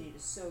my opinion,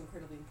 is so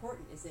incredibly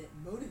important is that it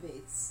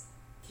motivates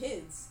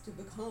kids to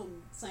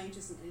become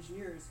scientists and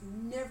engineers who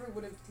never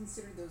would have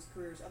considered those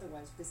careers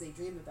otherwise because they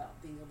dream about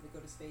being able to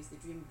go to space, they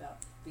dream about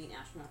being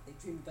an astronaut, they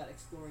dream about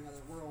exploring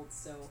other worlds.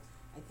 So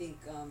I think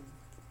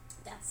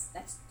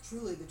that's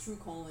truly the true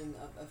calling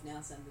of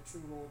NASA and the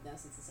true role of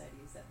NASA in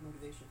society is that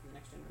motivation for the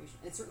next generation.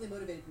 And it certainly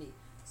motivated me.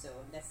 So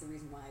that's the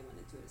reason why I went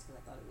into it, is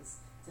because I thought it was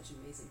such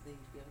an amazing thing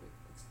to be able to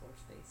explore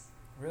space.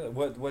 Really?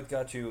 What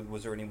got you?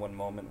 Was there any one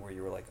moment where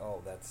you were like,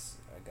 "Oh,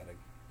 I gotta"?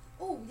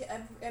 Oh yeah,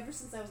 ever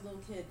since I was a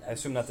little kid. I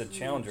assume not the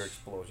Challenger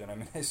explosion.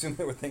 I assume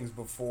there were things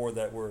before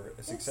that were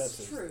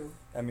successes. That's true.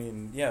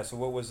 Yeah. So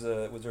what was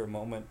there a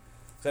moment?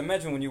 Because I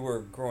imagine when you were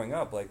growing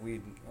up, like the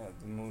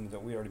moon,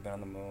 that we already been on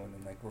the moon,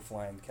 and like we're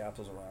flying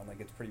capsules around, like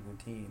it's pretty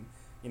routine.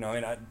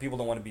 People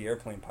don't want to be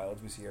airplane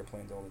pilots. We see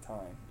airplanes all the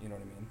time. You know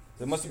what I mean?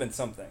 So it must have been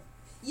something.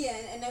 Yeah,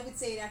 and I would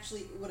say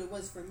what it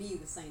was for me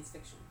was science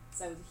fiction.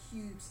 So I was a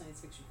huge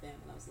science fiction fan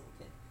when I was a little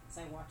kid.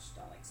 So I watched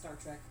like Star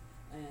Trek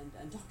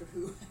and Doctor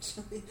Who,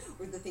 actually,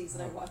 were the things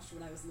that I watched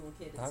when I was a little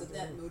kid. And so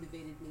that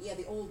motivated me. Yeah,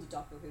 the old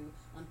Doctor Who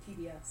on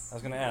PBS. I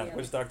was going to ask,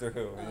 which Doctor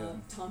Who?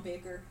 Tom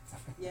Baker.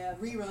 Yeah,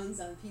 reruns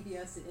on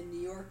PBS in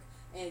New York.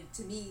 And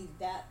to me,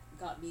 that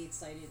got me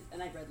excited.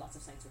 And I'd read lots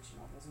of science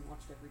fiction novels and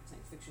watched every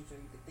science fiction show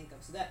you could think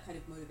of. So that kind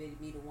of motivated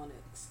me to want to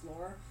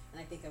explore. And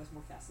I think I was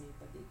more fascinated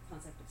by the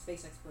concept of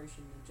space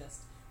exploration than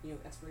just,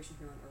 exploration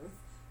here on Earth.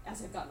 As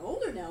I've gotten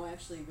older now, I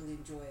actually really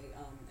enjoy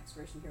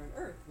exploration here on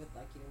Earth with,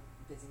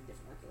 visiting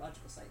different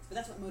archaeological sites. But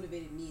that's what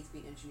motivated me to be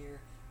an engineer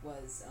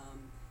was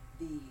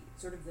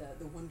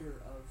the wonder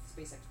of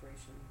space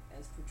exploration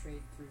as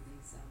portrayed through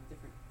these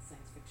different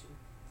science fiction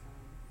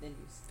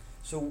venues.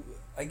 So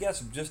I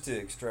guess just to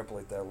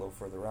extrapolate that a little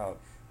further out,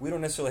 we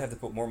don't necessarily have to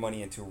put more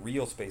money into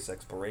real space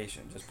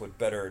exploration, just put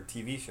better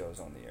TV shows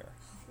on the air.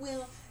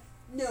 Well,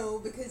 no,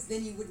 because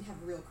then you wouldn't have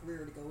a real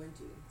career to go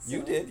into. So.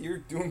 You did. You're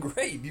doing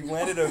great. You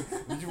landed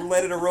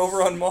a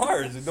rover on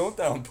Mars. Don't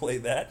downplay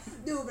that.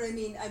 No, but I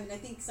mean, I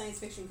think science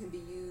fiction can be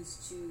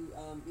used to,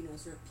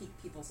 sort of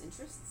pique people's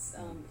interests.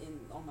 In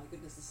oh my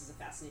goodness, this is a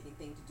fascinating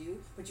thing to do.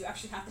 But you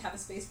actually have to have a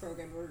space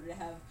program in order to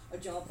have a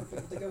job for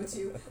people to go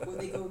to when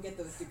they go and get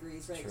those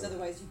degrees, right? Because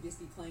otherwise, you'd just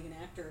be playing an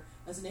actor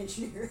as an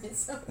engineer in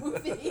some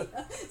movie,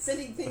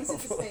 sending things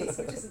into space,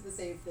 which isn't the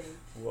same thing.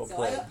 Well so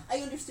played. I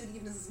understood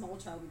even as a small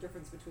child the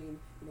difference between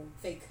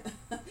fake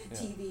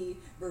TV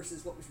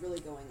versus what was really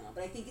going on.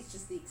 But I think it's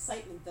just the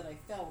excitement that I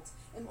felt,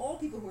 and all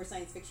people who are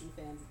science fiction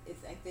fans,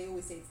 it's like they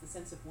always say it's the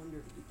sense of wonder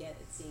that you get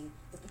at seeing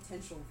the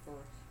potential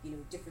for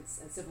different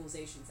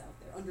civilizations out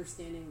there,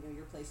 understanding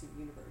your place in the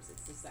universe.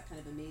 It's just that kind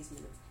of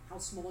amazement of how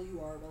small you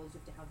are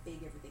relative to how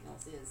big everything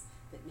else is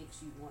that makes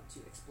you want to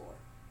explore.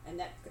 And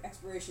that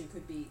exploration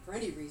could be for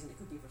any reason. It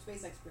could be for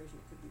space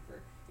exploration. It could be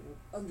for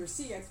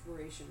undersea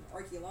exploration,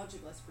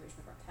 archaeological exploration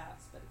of our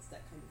past. But it's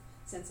that kind of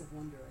sense of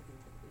wonder, I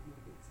think, that it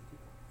motivates some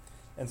people.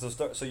 And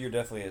so you're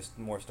definitely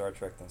more Star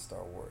Trek than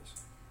Star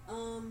Wars.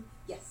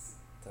 Yes.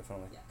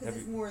 Definitely. Yeah, because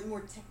it's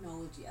more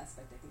technology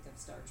aspect, I think, of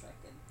Star Trek,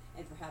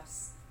 and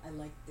perhaps I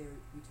like their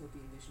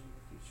utopian vision of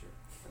the future,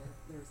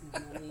 where there's no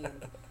money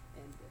and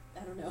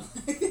I don't know.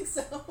 I think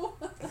so.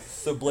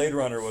 So Blade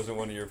Runner wasn't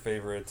one of your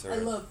favorites, or? I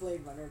love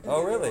Blade Runner.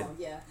 Oh, really? Wrong,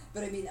 yeah,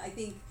 but I mean, I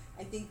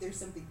think there's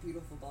something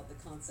beautiful about the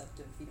concept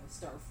of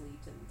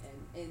Starfleet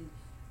and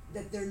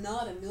that they're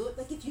not a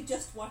like if you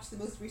just watch the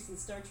most recent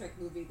Star Trek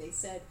movie, they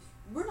said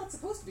we're not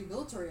supposed to be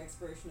military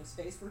exploration of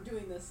space. We're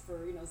doing this for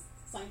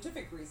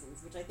scientific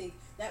reasons, which I think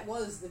that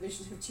was the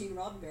vision of Gene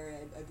Roddenberry.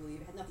 I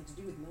believe it had nothing to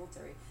do with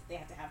military. They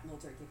had to have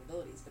military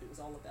capabilities, but it was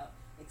all about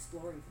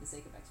exploring for the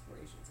sake of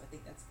exploration. So I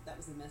think that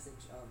was the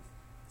message of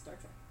Star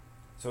Trek.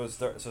 So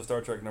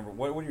Star Trek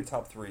what are your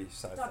top 3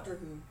 sci-fi? Doctor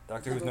Who.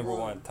 Doctor Who's number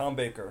 1. Tom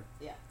Baker.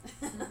 Yeah.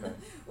 Okay.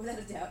 Without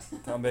a doubt.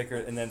 Tom Baker,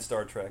 and then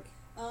Star Trek.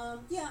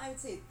 Yeah, I would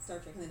say Star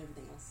Trek, and then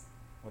everything else.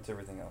 What's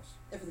everything else?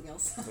 Everything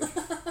else.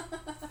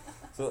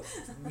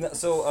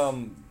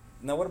 So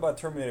now what about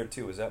Terminator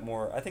 2? Is that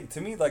more? I think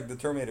to me, like the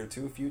Terminator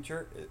 2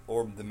 future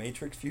or the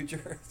Matrix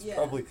future is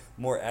probably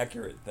more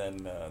accurate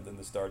than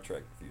the Star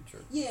Trek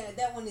future. Yeah,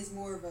 that one is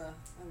more of a. I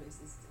don't know if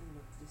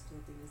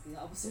dystopian is the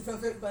opposite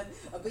of it, but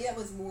yeah, it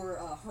was more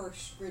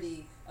harsh,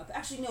 gritty.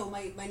 Actually, no,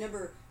 my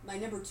number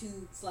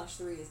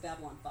 2/3 is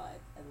Babylon 5.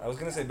 I was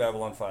gonna say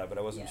Babylon 5, but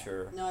I wasn't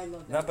sure. No, I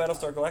love that. Not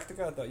Battlestar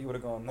Galactica. I thought you would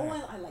have gone there.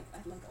 Oh, I like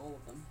all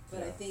of them,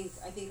 but I think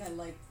I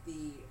like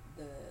the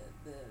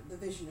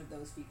vision of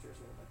those features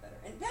a little bit better.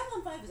 And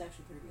Babylon 5 is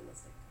actually pretty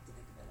realistic to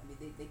think of it. I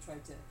mean, they tried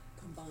to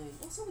combine.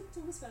 Also,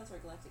 so was Battlestar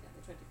Galactica.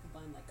 They tried to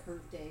combine like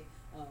current day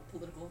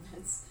political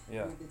events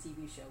with the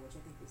TV show, which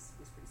I think was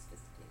pretty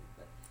sophisticated.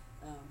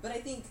 But I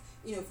think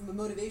from a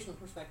motivational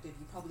perspective,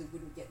 you probably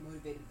wouldn't get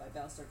motivated by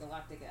Battlestar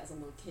Galactica as a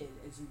little kid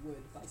as you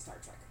would by Star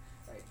Trek,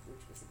 right?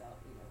 Which was about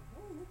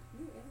look,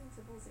 new alien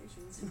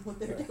civilizations and what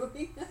they're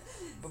doing.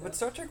 But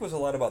Star Trek was a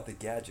lot about the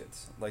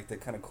gadgets, like the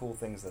kind of cool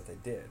things that they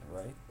did,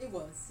 right? It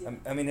was. Yeah.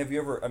 I mean, have you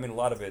ever? I mean, a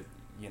lot of it,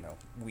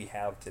 we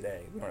have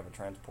today. We don't have a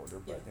transporter,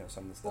 but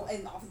some of the stuff. Well,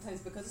 and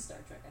oftentimes because of Star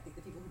Trek, I think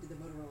the people who did the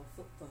Motorola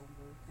flip phone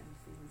were kind of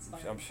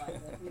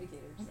inspired by the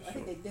communicators. So I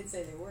think they did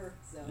say they were.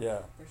 So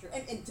for sure.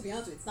 And to be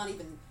honest with you, it's not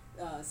even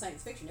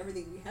science fiction.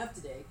 Everything we have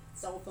today,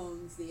 cell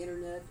phones, the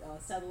internet,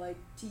 satellite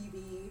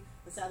TV,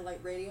 the satellite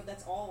radio,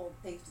 that's all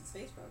thanks to the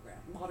space program.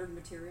 Modern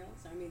materials.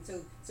 I mean,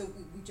 so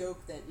we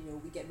joke that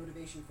we get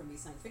motivation from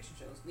these science fiction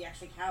shows. We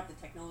actually have the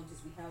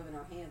technologies we have in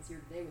our hands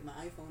here today with my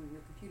iPhone and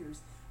your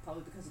computers,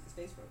 probably because of the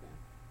space program.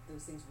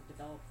 Those things were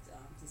developed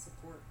to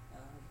support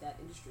that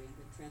industry and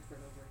then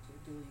transferred over to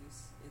dual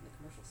use in the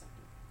commercial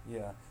sector.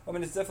 Yeah, I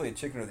mean, it's definitely a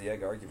chicken or the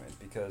egg argument,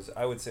 because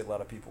I would say a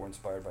lot of people were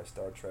inspired by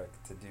Star Trek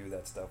to do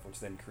that stuff, which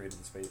then created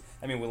the space.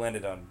 I mean, we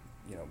landed on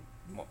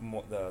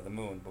the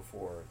moon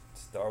before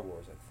Star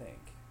Wars, I think.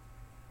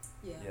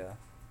 Yeah.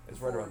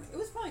 It's right around. It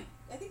was probably.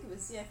 I think it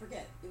was. Yeah, I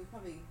forget. It was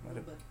probably a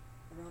little bit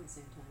around the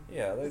same time.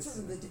 Yeah, that's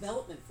the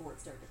development for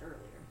it started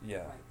earlier.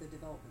 Yeah. Right. The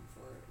development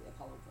for the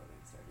Apollo program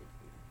started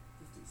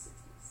 50s,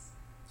 60s.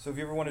 So, have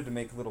you ever wanted to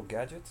make little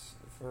gadgets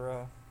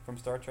from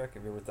Star Trek?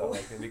 Have you ever thought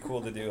like it'd be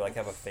cool to do like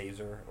have a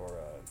phaser or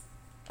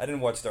I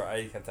didn't watch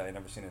I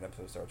never seen an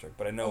episode of Star Trek,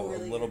 but I know a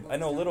little. I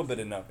know a little bit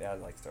enough. Yeah, I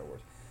like Star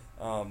Wars,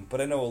 but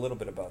I know a little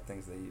bit about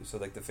things they use. So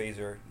like the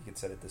phaser, you can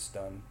set it to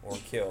stun or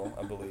kill,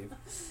 I believe.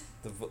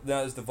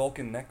 Now is the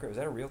Vulcan necro? Is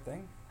that a real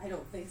thing? I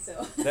don't think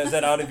so. That's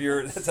out of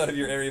your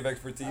area of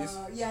expertise.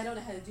 Yeah, I don't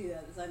know how to do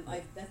that.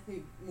 That's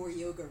more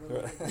yoga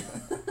related.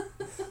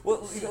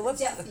 Well, let's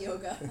death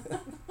yoga.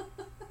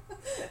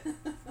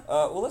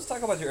 Well, let's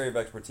talk about your area of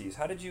expertise.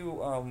 How did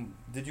you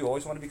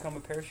always want to become a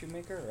parachute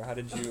maker, or how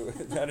did you?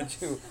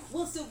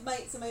 Well, so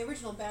my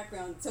original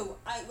background. So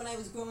when I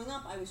was growing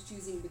up, I was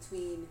choosing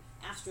between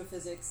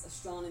astrophysics,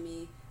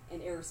 astronomy,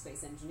 and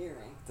aerospace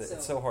engineering.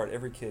 It's so hard.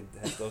 Every kid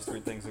has those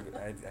 3 things.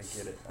 I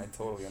get it. I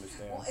totally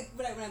understand. Well,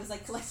 when I was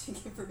like collecting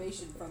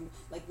information from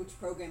like which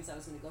programs I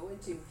was going to go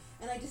into,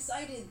 and I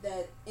decided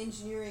that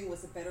engineering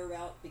was a better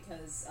route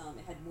because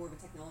it had more of a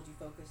technology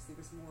focus. There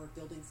was more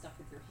building stuff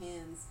with your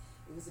hands.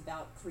 It was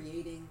about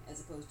creating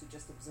as opposed to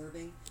just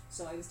observing.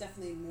 So I was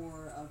definitely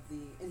more of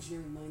the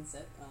engineering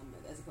mindset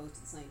as opposed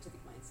to the scientific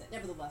mindset.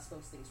 Nevertheless,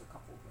 those things are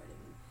coupled, right? I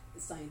mean,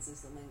 the science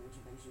is the language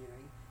of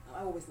engineering.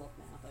 I always loved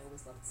math. I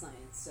always loved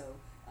science. So,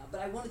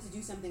 but I wanted to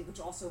do something which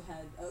also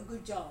had a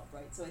good job,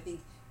 right? So I think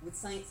with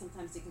science,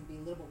 sometimes it can be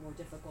a little bit more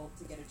difficult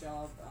to get a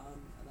job.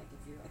 Like if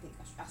I think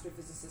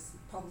astrophysicists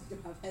probably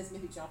don't have as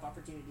many job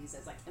opportunities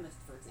as like chemists,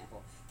 for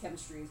example.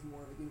 Chemistry is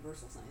more of a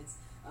universal science.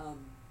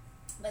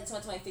 But so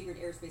that's why I figured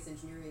aerospace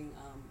engineering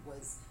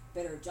was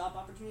better job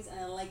opportunities, and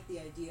I like the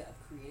idea of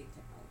creating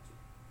technology.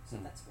 So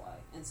that's why.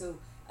 And so,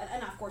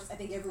 and of course, I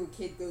think every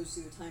kid goes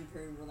through a time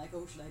period where like,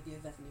 oh, should I be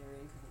a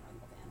veterinarian because I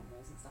love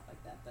animals and stuff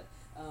like that. But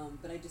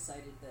I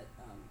decided that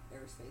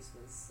aerospace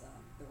was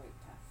the right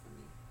path for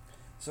me.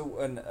 So,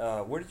 and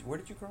where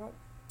did you grow up?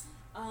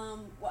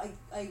 Well,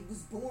 I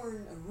was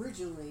born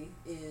originally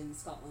in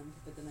Scotland,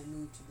 but then I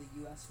moved to the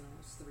U.S. when I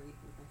was 3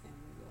 with my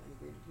family. We all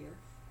immigrated here.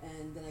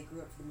 And then I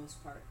grew up for the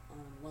most part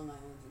on Long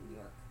Island in New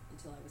York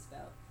until I was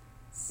about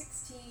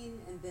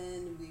 16, and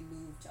then we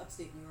moved to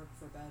upstate New York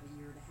for about a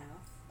year and a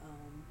half.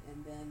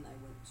 And then I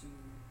went to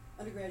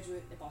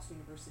undergraduate at Boston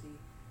University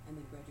and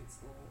then graduate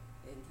school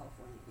in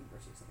California at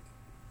University of Southern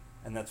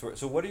California. And that's where.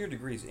 So, what are your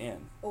degrees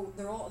in? Oh,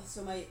 they're all,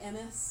 so my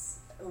MS,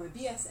 or my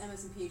BS,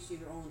 MS, and PhD,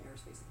 they're all in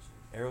aerospace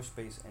engineering.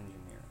 Aerospace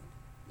engineering.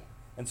 Yeah.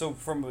 And so,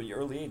 from an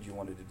early age, you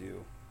wanted to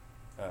do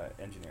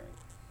engineering.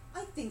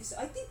 I think so.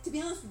 I think, to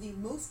be honest with you,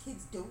 most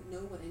kids don't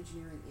know what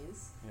engineering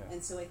is. Yeah.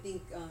 And so I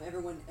think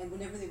everyone, and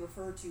whenever they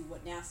refer to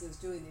what NASA is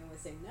doing, they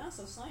always say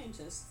NASA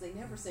scientists. They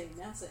never say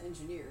NASA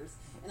engineers.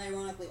 And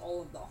ironically,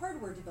 all of the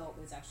hardware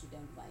development is actually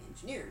done by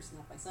engineers,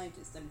 not by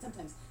scientists. I mean,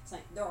 sometimes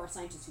there are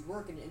scientists who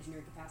work in an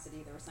engineering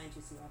capacity. There are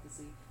scientists who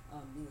obviously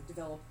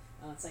develop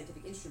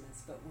scientific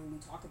instruments. But when we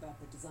talk about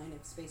the design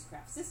of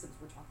spacecraft systems,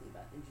 we're talking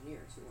about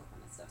engineers who work on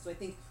that stuff. So I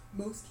think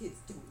most kids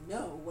don't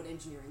know what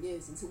engineering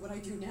is. And so what I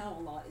do now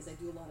a lot is I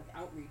do a lot of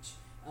outreach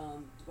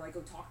where I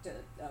go talk to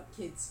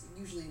kids,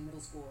 usually in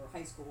middle school or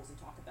high schools, and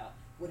talk about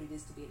what it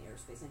is to be an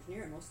aerospace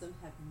engineer. And most of them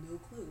have no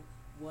clue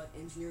what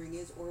engineering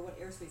is or what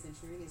aerospace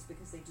engineering is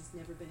because they've just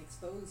never been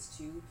exposed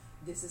to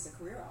this as a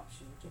career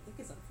option, which I think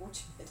is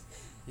unfortunate.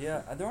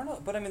 Yeah, there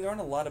aren't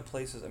a lot of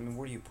places. I mean,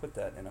 where do you put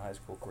that in a high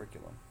school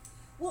curriculum?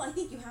 Well, I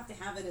think you have to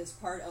have it as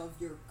part of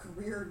your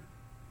career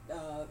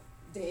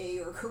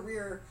day or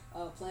career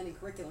planning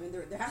curriculum. I mean,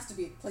 there has to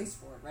be a place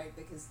for it, right?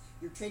 Because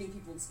you're training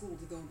people in school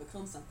to go and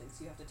become something.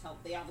 So you have to tell.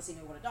 They obviously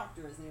know what a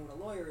doctor is, they know what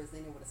a lawyer is,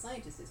 they know what a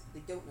scientist is, but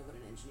they don't know what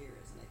an engineer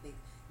is. And I think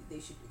they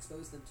should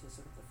expose them to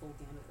sort of the full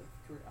gamut of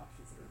career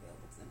options that are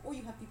available to them. Or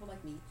you have people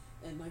like me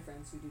and my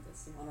friends who do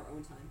this on our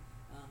own time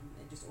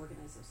and just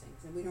organize those things.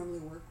 And we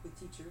normally work with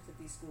teachers at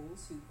these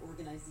schools who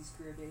organize these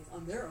career days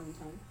on their own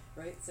time,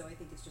 right? So I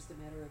think it's just a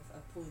matter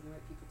of pulling the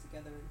right people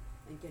together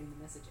and getting the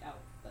message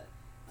out. But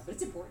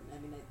it's important. I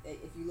mean,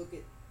 if you look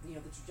at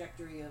the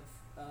trajectory of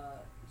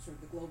sort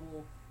of the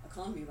global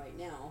economy right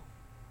now,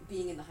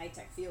 being in the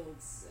high-tech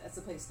fields, that's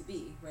the place to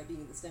be, right?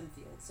 Being in the STEM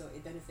field. So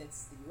it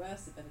benefits the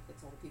U.S., it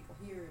benefits all the people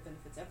here, it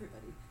benefits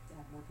everybody to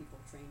have more people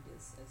trained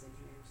as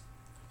engineers.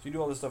 So you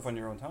do all this stuff on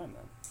your own time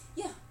then?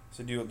 Yeah.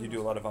 So do you do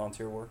a lot of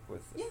volunteer work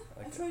with? Yeah,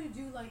 I try to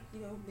do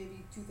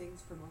maybe 2 things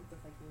per month if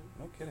I can.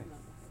 No kidding.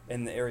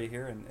 In the area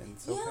here in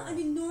SoCal? Yeah, I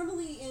mean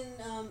normally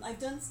I've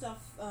done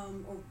stuff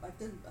or I've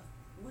done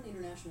one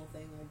international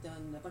thing. I've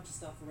done a bunch of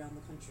stuff around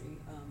the country,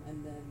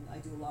 and then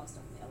I do a lot of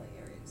stuff in the LA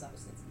area because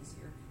obviously it's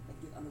easier. I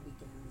do it on the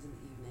weekends and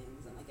the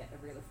evenings, and I get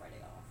every other Friday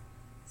off.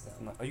 So.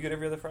 Oh, you get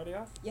every other Friday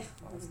off? Yeah,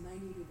 on a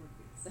 980 work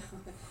week. So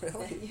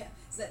really? Yeah,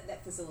 so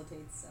that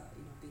facilitates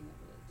being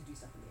able to do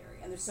stuff in the area.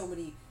 And there's so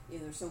many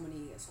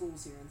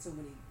schools here and so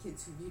many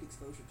kids who need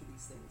exposure to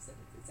these things that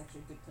it's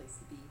actually a good place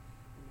to be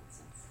in that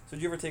sense. So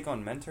do you ever take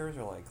on mentors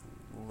or like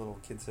little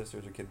kid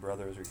sisters or kid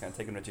brothers, or kind of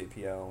take them to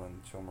JPL and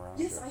show them around?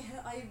 Yes,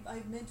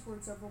 I've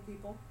mentored several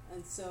people,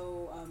 and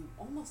so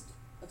almost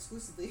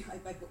exclusively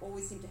I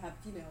always seem to have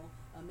female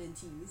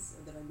mentees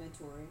that I'm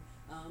mentoring,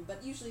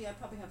 but usually I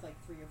probably have like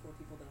 3 or 4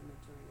 people that I'm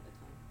mentoring at a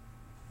time.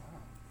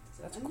 Wow,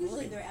 so, that's and great.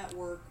 usually they're at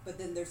work, but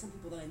then there's some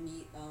people that I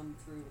meet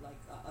through like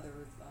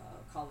other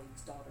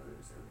colleagues'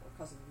 daughters or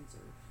cousins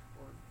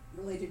or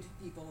related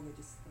people, and they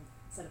just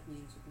set up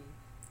meetings with me.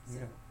 So.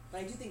 Yeah. But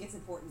I do think it's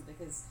important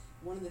because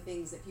one of the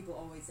things that people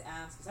always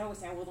ask, because I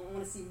always say, well, I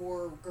want to see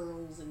more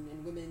girls and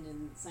women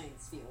in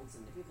science fields,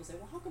 and people say,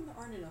 well, how come there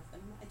aren't enough?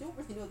 And I don't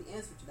really know the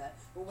answer to that,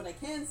 but what I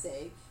can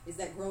say is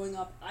that growing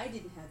up, I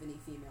didn't have any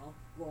female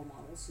role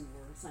models who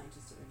were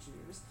scientists or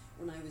engineers.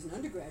 When I was an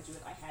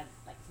undergraduate, I had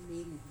like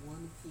maybe 1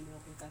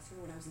 female professor.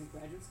 When I was in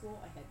graduate school,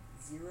 I had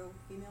 0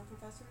 female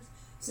professors.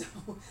 So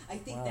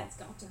I think that's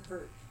got to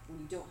hurt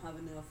when you don't have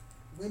enough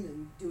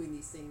women doing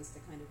these things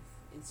to kind of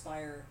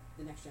inspire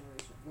the next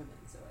generation of women.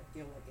 So I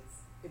feel like it's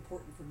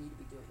important for me to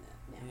be doing that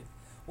now. Yeah.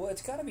 Well,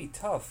 it's got to be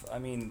tough. I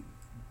mean,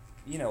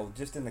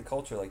 just in the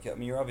culture,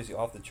 you're obviously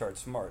off the chart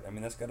smart. I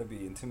mean, that's got to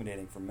be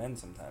intimidating for men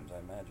sometimes, I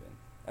imagine.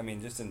 I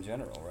mean, just in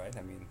general, right?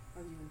 I mean,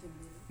 are you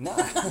intimidated? No,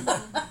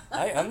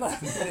 I'm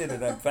not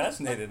intimidated. I'm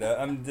fascinated.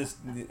 I'm just,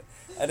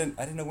 I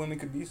didn't know women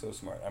could be so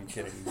smart. I'm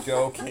kidding,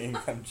 joking.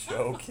 I'm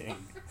joking.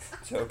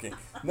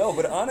 No,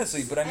 but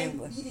honestly, I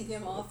mean, I'm beating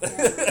him off.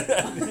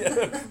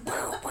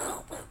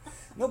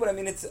 No, but I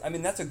mean,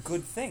 that's a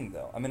good thing,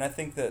 though. I mean, I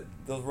think that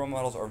those role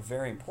models are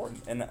very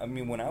important. And I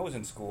mean, when I was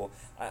in school,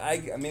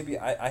 I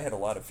had a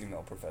lot of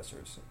female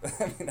professors.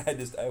 I mean, I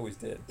always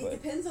did. But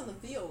it depends on the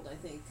field, I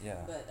think.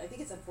 Yeah. But I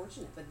think it's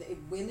unfortunate. But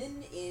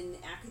women in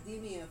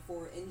academia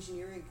for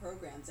engineering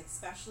programs,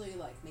 especially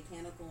like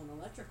mechanical and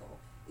electrical,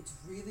 it's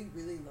really,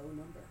 really low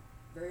number.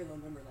 Very low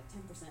number, like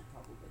 10%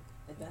 probably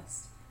at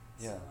best.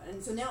 Yeah.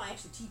 So now I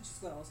actually teach as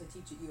well. So I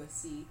teach at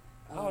USC.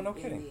 Oh, no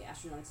kidding. In the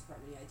astronautics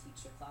department, I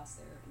teach a class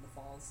there in the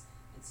falls.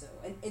 And so,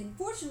 and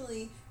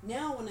fortunately,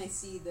 now when I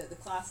see the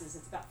classes,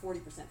 it's about 40%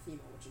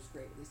 female, which is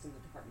great, at least in the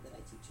department that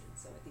I teach in.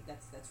 So I think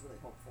that's really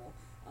hopeful.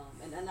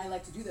 And I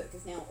like to do that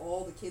because now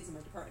all the kids in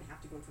my department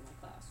have to go to my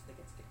class. They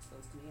get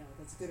exposed to me. I don't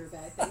know if that's a good or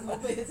bad thing.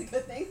 Hopefully it's a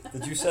good thing.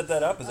 Did you set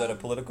that up? Is that a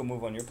political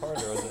move on your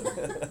part, or is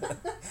it?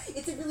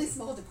 It's a really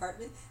small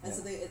department, and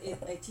Yeah.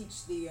 so I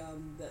teach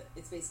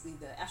it's basically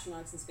the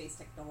astronauts and space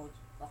technology,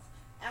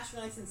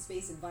 astronauts and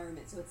space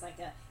environment. So it's like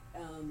a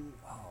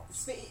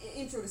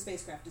intro to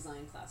spacecraft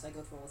design class. I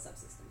go through all the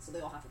subsystems, so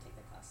they all have to take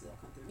that class. So they all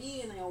come through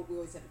me, and we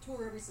always have a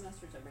tour every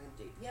semester. So I bring them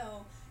to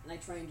JPL, and I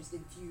try and just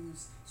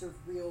infuse sort of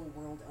real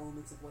world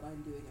elements of what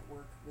I'm doing at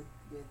work with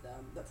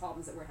the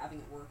problems that we're having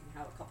at work and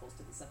how it couples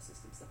to the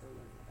subsystems that they're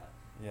learning about.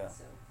 Yeah.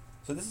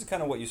 So this is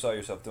kind of what you saw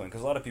yourself doing,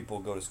 because a lot of people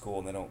go to school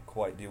and they don't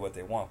quite do what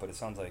they want, but it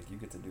sounds like you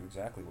get to do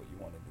exactly what you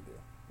wanted to do,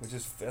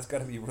 that's got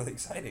to be really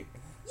exciting.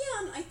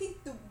 Yeah, and I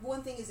think the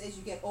one thing is, as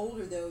you get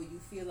older, though, you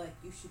feel like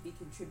you should be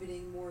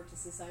contributing more to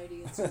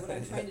society. And so what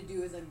I'm trying to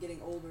do as I'm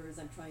getting older is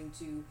I'm trying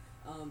to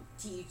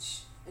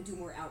teach and do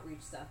more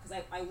outreach stuff,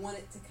 because I want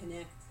it to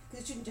connect,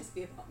 because it shouldn't just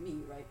be about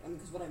me, right? I mean,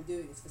 because what I'm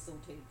doing is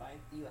facilitated by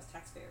the U.S.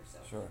 taxpayer, so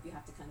Sure. You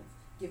have to kind of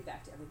give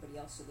back to everybody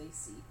else so they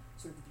see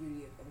sort of the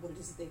beauty of what it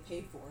is that they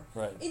paid for.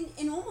 Right.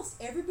 In almost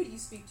everybody you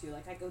speak to,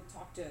 like I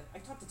talk to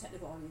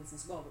technical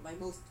audiences as well, but my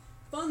most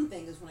fun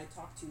thing is when I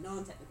talk to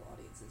non-technical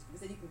audiences,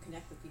 because then you can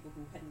connect with people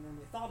who hadn't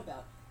normally thought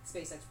about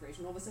space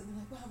exploration. All of a sudden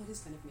they're like, wow, that is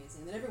kind of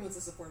amazing. And then everyone's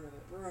a supporter of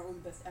it. We're our own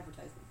best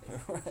advertisement.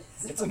 Right.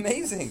 It's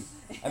amazing.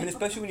 I mean,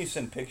 especially when you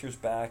send pictures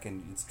back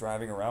and it's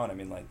driving around. I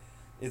mean, like,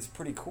 it's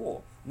pretty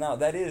cool. Now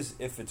that is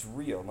if it's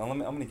real. Now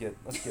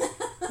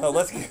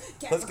let's get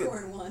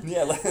one.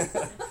 Yeah,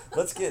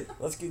 let's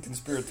get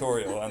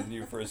conspiratorial on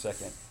you for a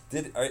second.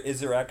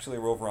 Is there actually a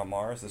rover on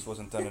Mars? This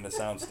wasn't done in a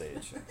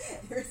soundstage.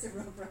 There is a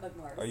rover on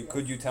Mars. Yes. Yes.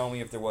 Could you tell me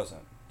if there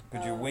wasn't?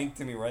 Could you wink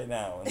to me right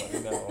now and let me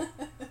know?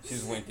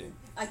 She's winking.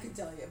 I could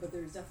tell you, but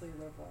there's definitely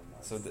a rover on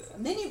Mars. So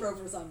many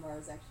rovers on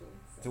Mars, actually.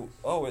 So.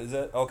 Is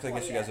that? Oh, because I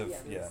guess you guys have.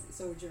 Yeah.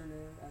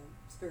 Sojourner,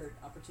 Spirit,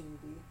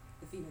 Opportunity,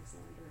 the Phoenix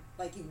Lander,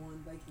 Viking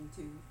 1, Viking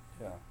 2.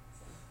 Yeah.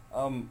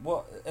 So.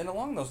 Well, and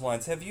along those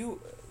lines, have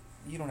you?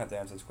 You don't have to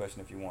answer this question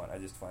if you want. I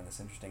just find this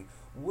interesting.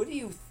 What do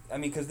you? I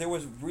mean, because there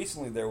was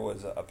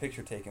a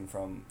picture taken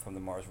from the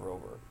Mars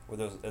rover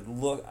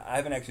where I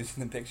haven't actually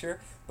seen the picture,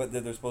 but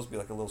there's supposed to be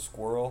like a little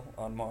squirrel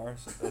on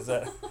Mars. Is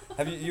that?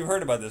 You've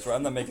heard about this, right?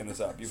 I'm not making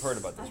this up. You've heard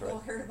about this, right?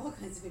 I've heard of all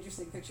kinds of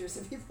interesting pictures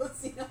that people have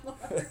seen on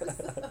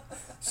Mars.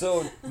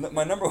 So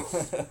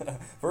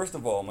first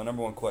of all, my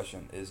number one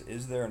question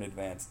is there an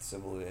advanced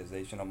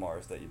civilization on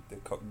Mars that the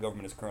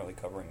government is currently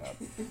covering up?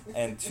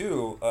 And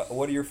two,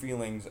 what are your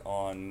feelings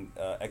on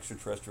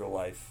extraterrestrial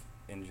life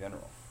in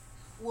general?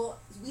 Well,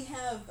 we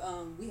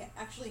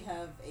actually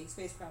have a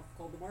spacecraft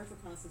called the Mars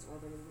Reconnaissance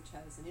Orbiter, which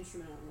has an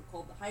instrument on it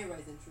called the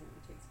HiRISE instrument,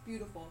 which takes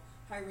beautiful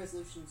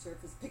high-resolution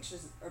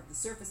pictures of the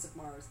surface of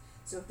Mars.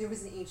 So if there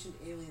was an ancient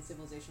alien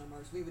civilization on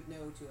Mars, we would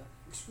know to an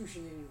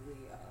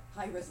excruciatingly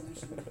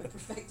high-resolution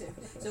perspective.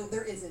 So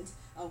there isn't.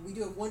 We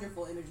do have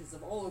wonderful images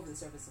of all over the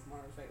surface of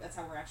Mars, right? That's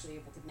how we're actually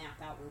able to map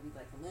out where we'd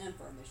like to land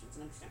for our missions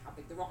and understand how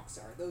big the rocks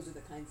are. Those are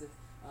the kinds of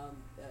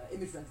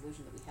image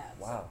resolution that we have.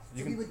 Wow.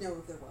 So we would know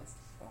if there was.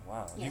 Oh,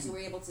 wow. Yeah, so we're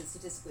able to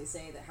statistically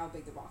say that how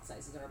big the rock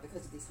sizes are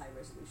because of these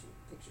high-resolution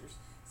pictures.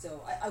 So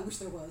I wish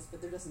there was,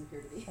 but there doesn't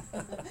appear to be.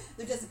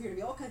 There does appear to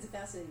be all kinds of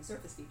fascinating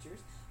surface features.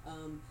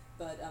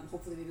 But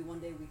hopefully maybe one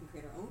day we can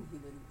create our own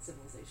human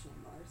civilization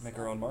on Mars. Make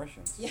our own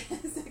Martians. Yeah,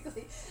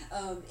 exactly.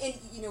 And,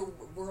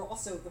 we're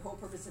also, the whole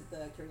purpose of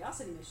the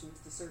Curiosity mission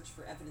is to search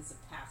for evidence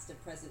of past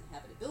and present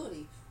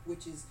habitability,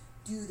 which is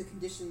did the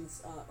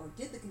conditions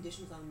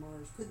on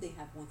Mars, could they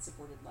have once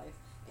supported life?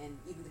 And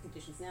even the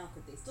conditions now,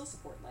 could they still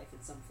support life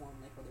in some form,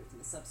 like whether it's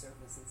in the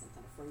subsurface in some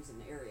kind of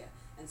frozen area?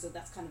 And so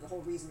that's kind of the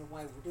whole reason of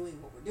why we're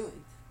doing what we're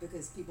doing,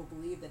 because people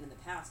believe that in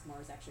the past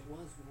Mars actually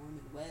was warm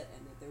and wet,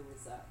 and that there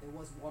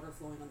was water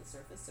flowing on the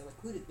surface, so it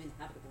could have been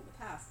habitable in the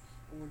past.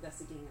 And we're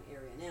investigating an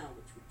area now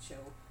which would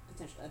show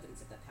potential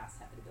evidence of that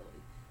past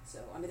habitability.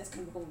 So that's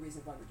kind of the whole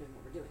reason why we're doing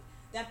what we're doing.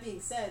 That being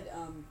said,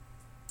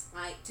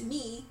 to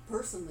me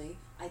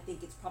personally, I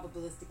think it's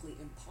probabilistically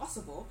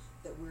impossible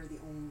that we're the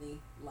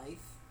only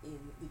life in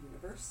the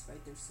universe,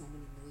 right? There's so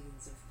many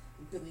millions of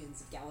billions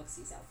of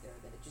galaxies out there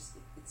that it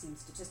seems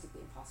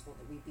statistically impossible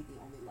that we'd be the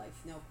only life.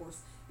 Now, of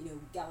course,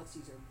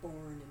 galaxies are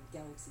born and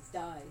galaxies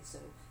die, so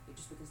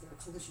just because there are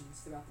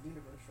collisions throughout the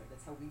universe, right?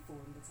 That's how we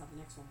formed. That's how the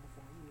next one will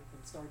form. From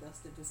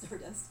stardust into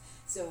stardust.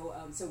 So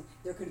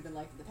there could have been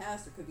life in the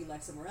past. There could be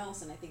life somewhere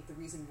else. And I think the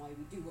reason why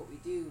we do what we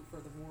do for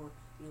the more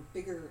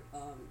bigger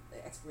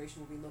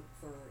exploration, where we look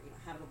for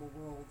habitable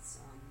worlds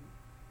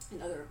in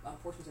other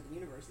portions of the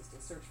universe, is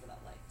to search for that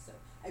life. So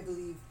I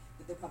believe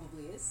that there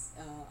probably is.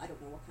 I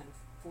don't know what kind of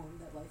form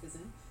that life is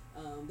in.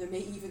 There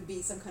may even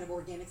be some kind of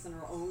organics in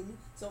our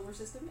own solar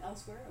system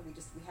elsewhere. We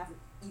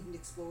haven't even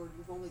explored.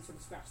 We've only sort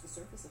of scratched the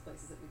surface of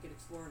places that we could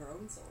explore in our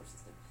own solar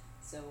system.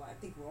 So I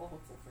think we're all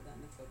hopeful for them.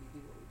 That's why we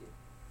do what we do.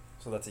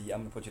 So that's I'm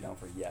going to put you down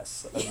for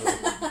yes.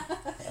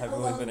 I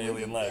believe in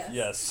alien life.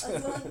 Yes.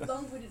 A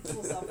long-winded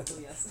philosophical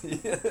yes.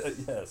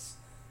 Yes.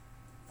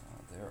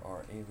 There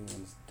are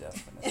aliens,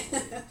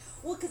 definitely.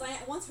 Well, because I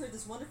once heard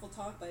this wonderful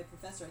talk by a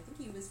professor, I think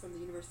he was from the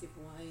University of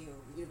Hawaii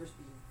or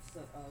University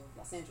of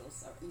Los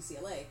Angeles, or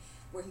UCLA,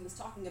 where he was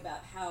talking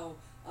about how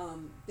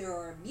there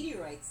are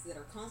meteorites that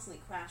are constantly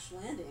crash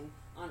landing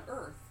on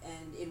Earth,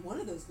 and in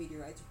one of those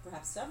meteorites, or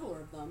perhaps several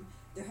of them,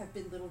 there have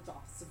been little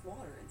drops of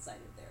water inside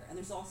of there. And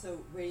there's also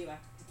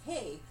radioactive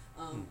decay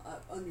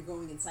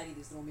undergoing inside of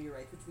these little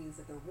meteorites, which means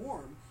that they're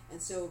warm.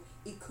 And so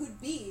it could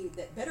be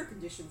that better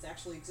conditions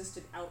actually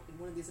existed out in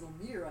one of these little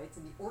meteorites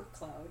in the Oort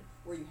cloud,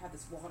 where you have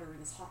this water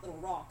and this hot little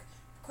rock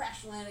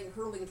crash landing,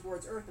 hurling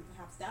towards Earth, and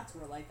perhaps that's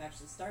where life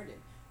actually started,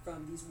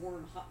 from these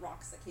warm, hot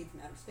rocks that came from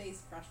outer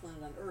space, crash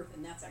landed on Earth,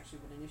 and that's actually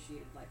what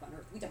initiated life on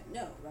Earth. We don't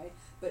know, right?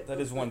 But that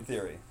is one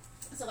theory.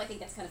 So I think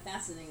that's kind of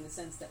fascinating in the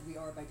sense that we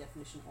are, by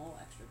definition, all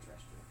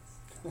extraterrestrials.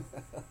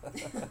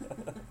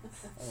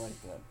 I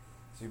like that.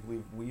 So you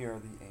believe we are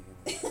the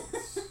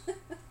aliens.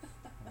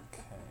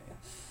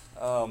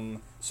 Okay.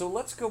 So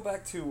let's go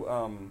back to.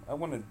 I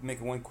want to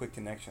make one quick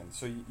connection.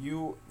 So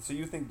you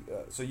think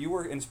so you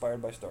were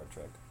inspired by Star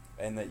Trek,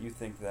 and that you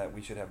think that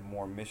we should have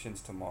more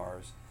missions to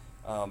Mars,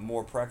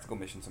 more practical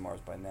missions to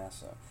Mars by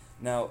NASA.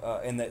 Now,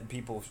 and that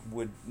people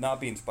would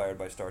not be inspired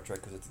by Star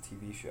Trek because it's a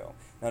TV show.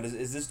 Now,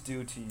 is this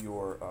due to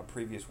your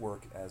previous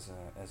work as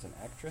an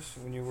actress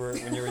when you were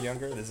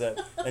younger? Is that,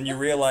 and you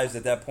realized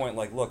at that point,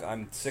 like, look,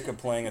 I'm sick of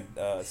playing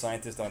a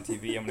scientist on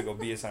TV. I'm going to go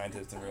be a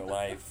scientist in real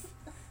life,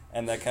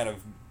 and that kind of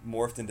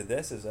morphed into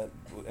this.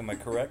 Am I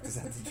correct? Is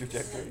that the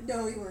trajectory?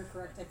 No, you weren't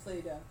correct. I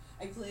played.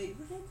 What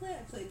did I play?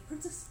 I played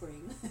Princess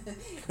Spring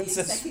Princess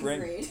in second Spring.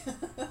 grade,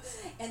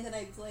 and then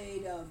I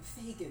played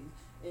Fagin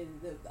in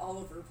the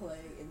Oliver play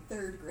in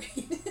third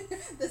grade.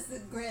 That's the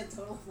grand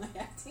total of my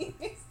acting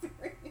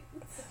experience.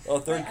 Oh,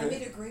 third grade. I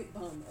made a great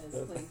bum as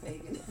playing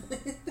Fagin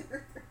in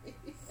third grade.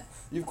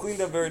 You've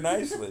cleaned up very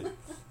nicely.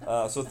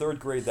 So third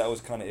grade, that was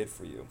kind of it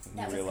for you.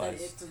 That was realized. kind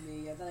of it for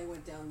me. And then I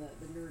went down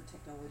the nerd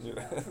technology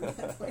route from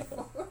that point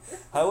forward.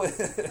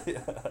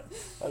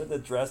 How did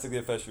that drastically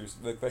affect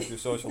your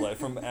social life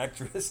from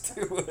actress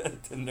to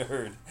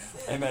nerd?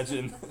 I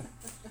imagine.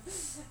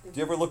 Do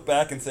you ever look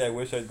back and say, I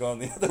wish I'd gone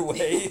the other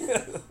way?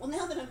 Well,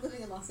 now that I'm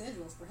living in Los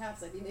Angeles,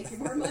 perhaps I'd be making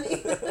more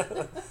money.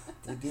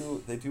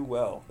 They do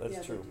well.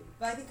 That's true. They do.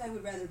 But I think I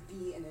would rather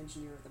be an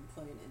engineer than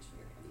play an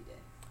engineer any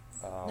day.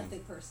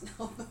 Nothing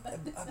personal.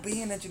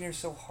 Being an engineer is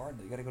so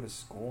hard. You got to go to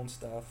school and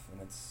stuff,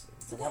 and it's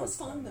but that was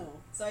fun though.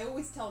 So I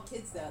always tell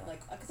kids that,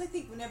 like, because I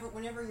think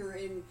whenever you're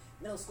in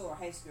middle school or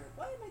high school,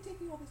 why am I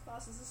taking all these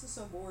classes? This is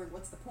so boring.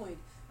 What's the point?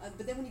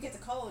 But then when you get to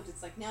college,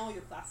 it's like now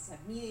your classes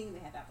have meaning. They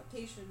have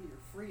application. You're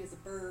free as a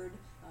bird.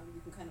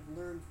 You can kind of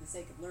learn for the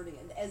sake of learning.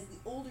 And as the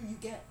older you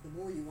get, the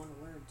more you want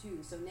to learn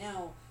too. So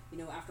now,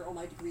 after all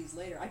my degrees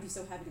later, I'd be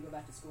so happy to go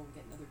back to school and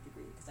get another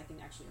degree because I can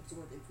actually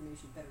absorb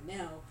information better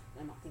now,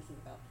 and I'm not thinking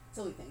about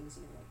silly things,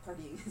 like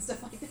partying and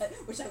stuff like that,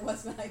 which I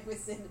was when I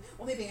was in,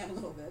 well, maybe I am a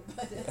little bit,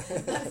 but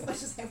not as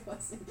much as I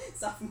was in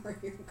sophomore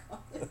year in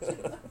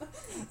college.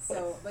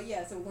 So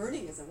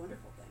learning is a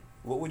wonderful thing.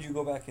 What would you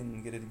go back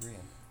and get a degree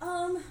in?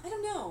 I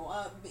don't know.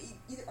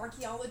 Either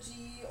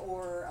archaeology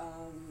or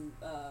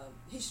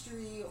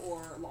history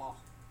or law.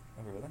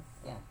 Oh, really?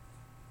 Yeah.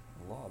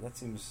 Oh. Law. That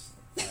seems.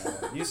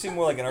 You seem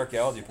more like an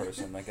archaeology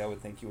person. Like I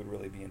would think you would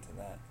really be into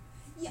that.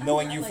 Yeah,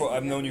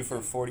 I've known you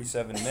for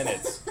 47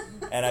 minutes,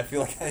 and I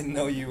feel like I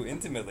know you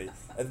intimately.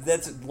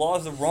 Law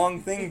is the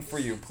wrong thing for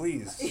you.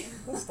 Please,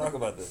 let's talk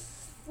about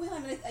this. Well,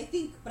 I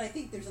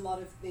think there's a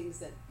lot of things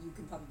that you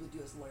can probably do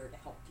as a lawyer to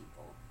help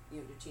people,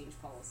 to change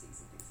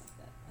policies and things like that.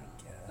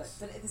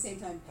 But at the same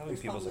time,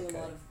 there's probably a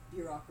lot of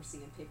bureaucracy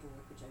and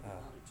paperwork which I do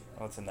not enjoy.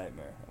 Oh, it's a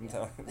nightmare. I'm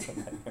telling you, it's a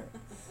nightmare.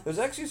 There's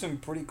actually some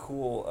pretty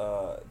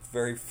cool,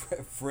 very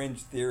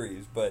fringe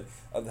theories, but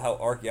of how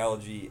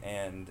archaeology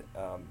and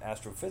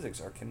astrophysics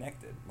are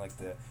connected, like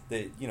the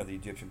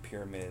Egyptian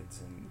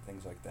pyramids and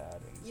things like that,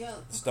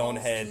 and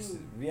Stonehenge.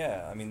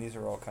 Yeah, I mean these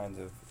are all kinds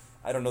of.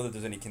 I don't know that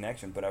there's any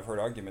connection, but I've heard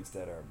arguments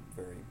that are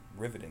very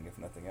riveting, if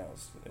nothing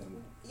else.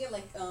 And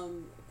like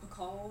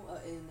Pakal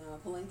in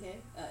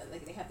Palenque,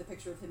 like they have the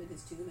picture of him in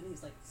his tomb, and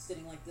he's like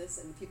sitting like this,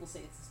 and people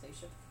say it's a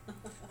spaceship.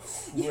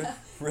 Yeah.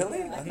 Really?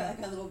 Yeah,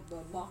 I got a little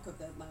mock of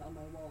that on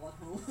my wall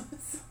at home.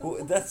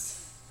 Well,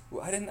 that's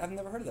Well, I've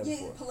never heard of that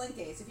Yeah, before.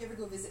 Palenque. So if you ever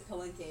go visit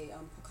Palenque,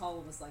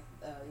 Pakal was like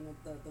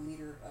the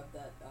leader of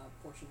that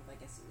portion of, I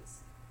guess it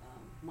was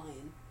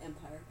Mayan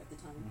Empire at the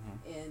time,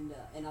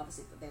 and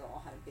obviously they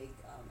all had a big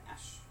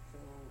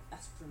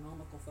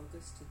astronomical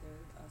focus to their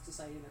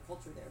society and their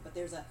culture there. But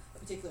there's a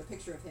particular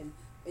picture of him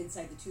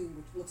inside the tomb,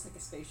 which looks like a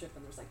spaceship,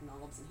 and there's like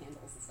knobs and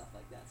handles and stuff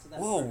like that. So that's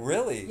Whoa,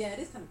 really? Yeah, it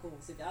is kind of cool.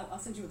 So I'll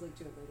send you a link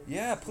to it later.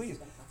 Yeah, please.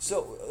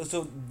 So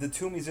the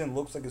tomb he's in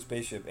looks like a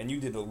spaceship, and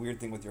you did a weird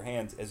thing with your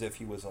hands, as if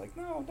he was like,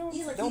 no,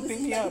 don't beat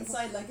me up.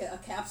 Inside like a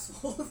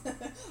capsule,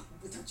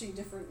 touching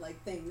different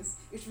like things.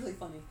 It's really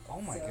funny.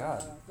 Oh my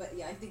god! But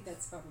yeah, I think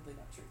that's probably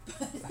not true.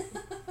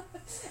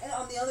 And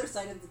on the other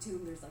side of the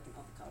tomb, there's like an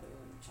avocado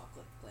and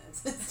chocolate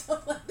plants and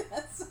stuff like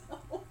that. So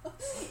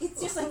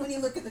it's just like when you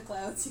look at the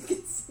clouds, you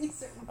can see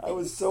certain things. I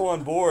was so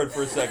on board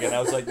for a second.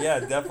 I was like, yeah,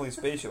 definitely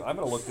spaceship. I'm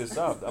going to look this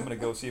up. I'm going to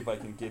go see if I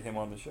can get him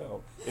on the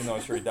show, even though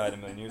I'm sure he died a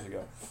million years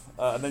ago.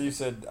 And then you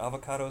said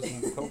avocados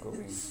and cocoa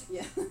beans.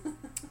 Yeah.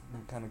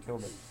 Kind of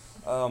killed it.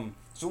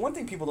 So one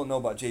thing people don't know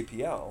about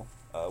JPL,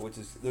 which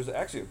is, there's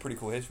actually a pretty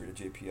cool history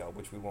to JPL,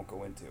 which we won't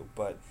go into,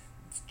 but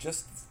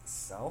just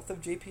south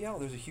of JPL,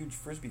 there's a huge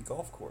Frisbee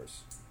golf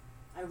course.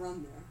 I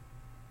run there.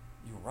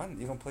 You run?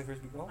 You don't play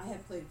Frisbee golf? I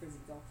have played Frisbee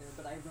golf there,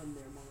 but I run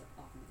there more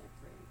often than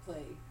I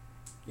play.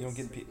 You don't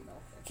get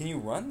golf there. Can you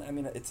run? I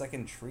mean, it's like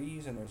in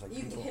trees and there's like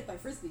you people. get hit by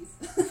frisbees.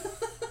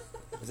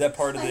 Is that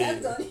part of the? I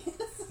have done it.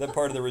 Is that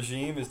part of the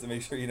regime? Is to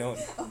make sure you don't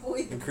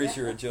increase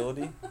your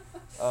agility?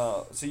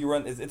 So you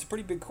run. It's a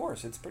pretty big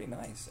course. It's pretty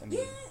nice. I mean,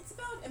 yeah, it's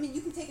about. I mean,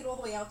 you can take it all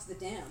the way out to the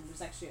dam.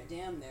 There's actually a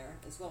dam there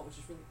as well, which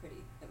is really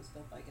pretty. That was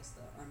built by, I guess,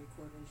 the Army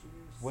Corps of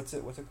Engineers. What's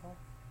it called?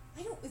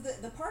 I don't.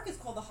 The park is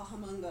called the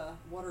Hahamunga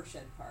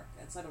Watershed Park,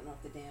 and so I don't know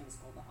if the dam is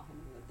called the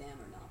Hahamunga Dam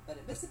or not. But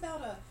it's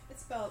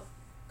about.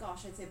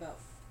 Gosh, I'd say about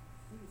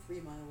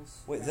maybe 3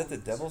 miles. Wait, is that the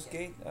around Devil's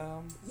circuit. Gate?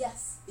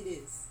 Yes, it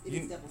is. It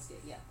is Devil's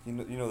Gate. Yeah.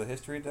 You know the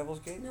history of Devil's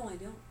Gate? No, I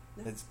don't.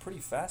 No. It's pretty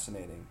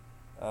fascinating.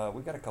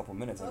 We've got a couple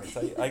minutes.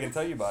 Okay. I can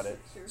tell you about it.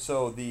 Sure.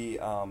 So the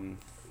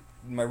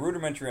my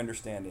rudimentary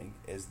understanding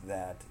is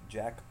that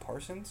Jack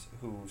Parsons,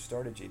 who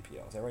started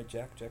JPL, is that right?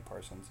 Jack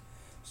Parsons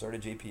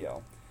started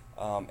JPL,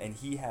 and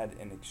he had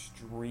an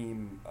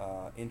extreme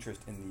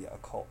interest in the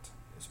occult,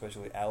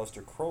 especially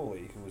Aleister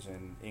Crowley, who was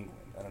in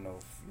England. I don't know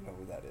if you know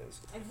who that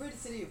is. I've read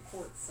City of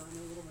Quartz, so I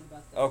know a little bit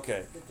about that.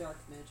 Okay. The dark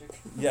magic.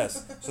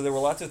 Yes. So there were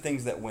lots of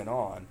things that went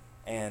on,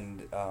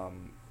 and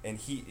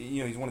he,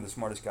 he's one of the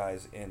smartest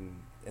guys in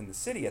the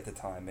city at the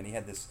time, and he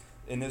had this.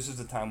 And this is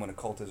the time when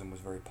occultism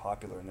was very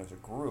popular, and there's a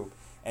group,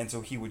 and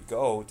so he would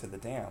go to the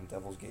dam,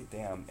 Devil's Gate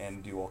Dam,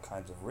 and do all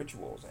kinds of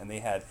rituals. And they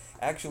had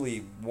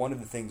actually one of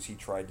the things he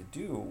tried to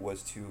do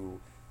was to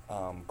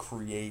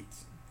create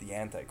the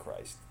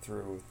Antichrist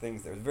through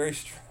things that was very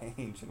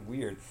strange and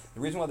weird. The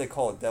reason why they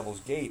call it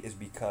Devil's Gate is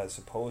because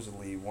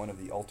supposedly one of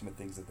the ultimate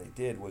things that they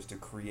did was to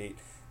create.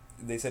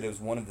 They said it was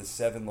one of the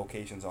 7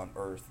 locations on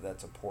Earth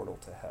that's a portal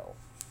to hell,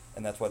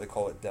 and that's why they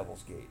call it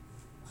Devil's Gate.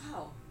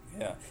 Wow.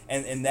 Yeah,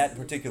 and in that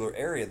particular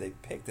area, they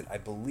picked it, I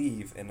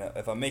believe, and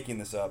if I'm making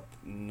this up,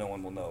 no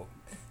one will know,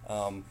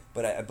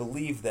 but I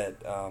believe that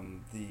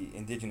the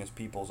indigenous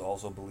peoples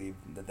also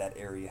believed that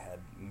area had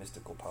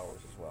mystical powers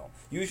as well.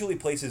 Usually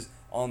places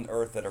on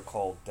Earth that are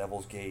called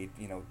Devil's Gate,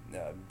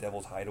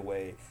 Devil's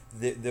Hideaway,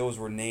 those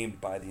were named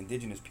by the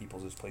indigenous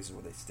peoples as places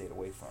where they stayed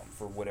away from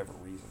for whatever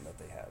reason that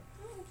they had.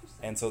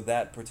 And so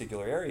that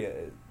particular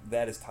area,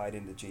 that is tied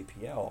into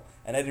JPL,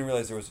 and I didn't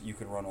realize you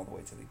could run all the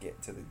way to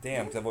the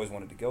dam, because I've always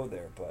wanted to go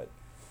there. But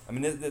I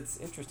mean, that's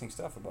interesting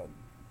stuff about.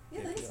 Yeah,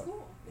 JPL. that is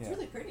cool. It's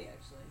really pretty,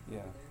 actually. Yeah.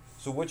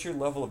 So, what's your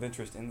level of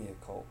interest in the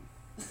occult?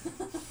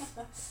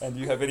 And do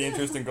you have any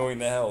interest in going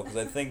to hell? Because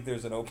I think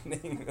there's an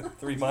opening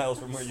 3 miles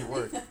from where you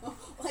work. Well,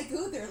 I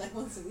go there like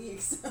once a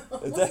week. So.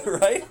 Is that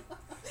right?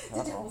 To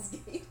Devil's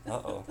Gate.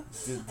 Uh-oh.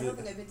 I don't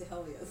think I've been to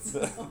hell yet.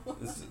 So.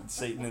 Is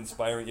Satan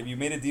inspiring? If you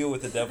made a deal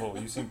with the devil,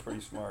 you seem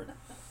pretty smart.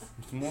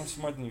 It's more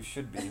smart than you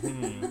should be.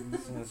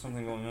 There's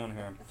something going on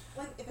here.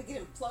 Well, if I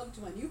get a plug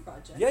to my new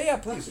project. Yeah,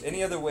 please.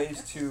 Any other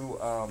ways to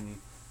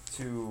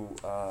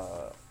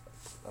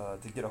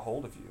get a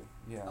hold of you?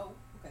 Yeah. Oh,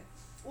 okay.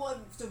 Well,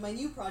 so my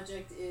new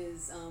project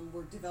is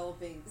we're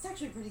developing. It's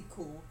actually pretty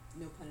cool.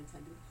 No pun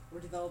intended. We're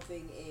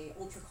developing a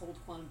ultra cold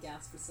quantum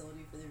gas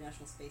facility for the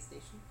International Space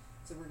Station.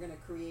 So we're going to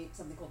create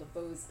something called a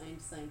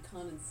Bose-Einstein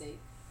condensate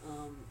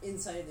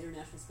inside of the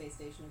International Space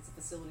Station. It's a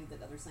facility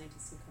that other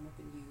scientists can come up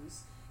and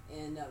use.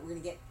 And we're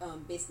going to get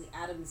basically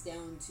atoms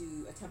down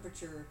to a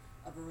temperature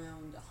of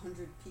around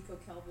 100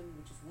 picokelvin,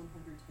 which is 100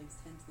 times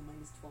 10 to the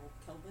minus 12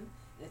 Kelvin.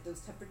 And at those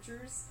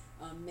temperatures,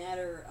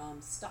 matter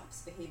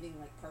stops behaving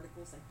like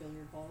particles, like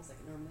billiard balls, like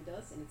it normally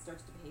does, and it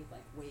starts to behave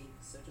like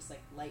waves. So just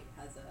like light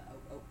has a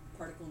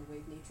particle and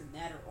wave nature,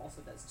 matter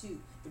also does too,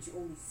 but you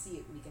only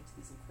see it when you get to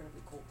these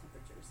incredibly cold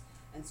temperatures.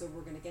 And so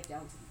we're going to get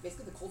down to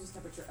basically the coldest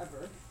temperature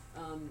ever,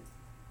 and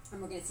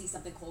we're going to see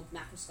something called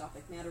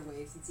macroscopic matter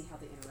waves and see how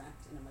they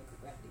interact in a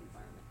microgravity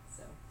environment.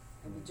 So,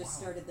 and we just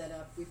started that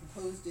up. We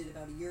proposed it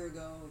about a year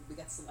ago. We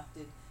got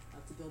selected.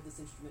 to build this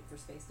instrument for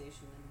space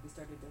station, and we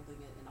started building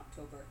it in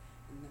October,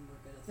 and then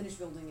we're going to finish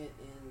building it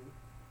in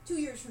 2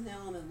 years from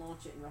now, and then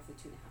launch it in roughly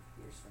 2.5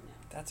 years from now.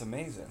 That's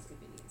amazing. It's going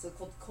to be neat. So it's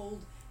called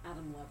Cold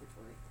Atom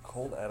Laboratory.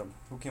 Cold Atom.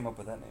 Who came up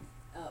with that name?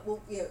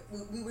 Well, yeah,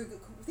 we were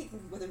thinking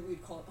whether we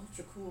would call it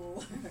Ultra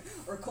Cool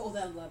or Cold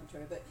Atom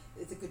Laboratory, but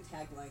it's a good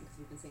tagline because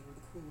we've been saying we're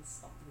the coolest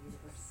spot in the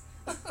universe.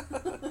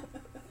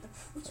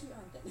 Which we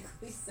are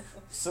technically, so.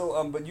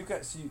 So, but you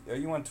guys, are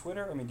you on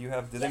Twitter? I mean, do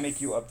they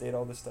make you update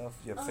all this stuff?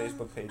 Do you have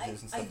Facebook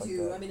pages and stuff like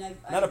that? I mean,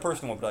 not a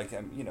personal one, but like,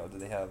 do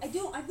they have?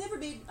 I've never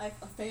made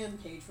a fan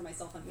page for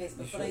myself on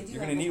Facebook, but I do.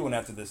 You're gonna need one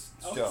after this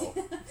show.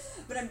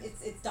 But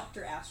it's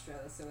Dr. Astro,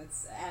 so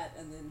it's @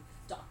 and then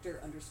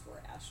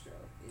Dr_Astro.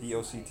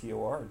 DOCTOR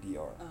or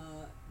DR?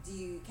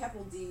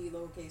 Capital D,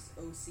 lowercase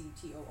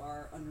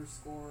OCTOR _ and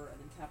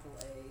then capital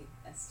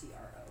A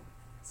STRO.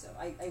 So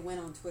I went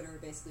on Twitter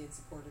basically in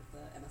support of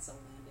the MSL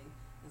landing,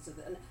 and so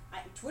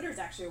Twitter is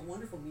actually a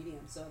wonderful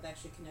medium. So I've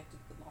actually connected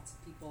with lots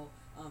of people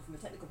from a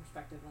technical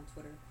perspective on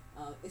Twitter,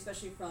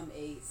 especially from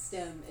a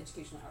STEM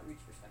educational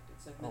outreach perspective.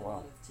 So I've met a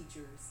lot of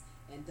teachers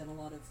and done a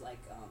lot of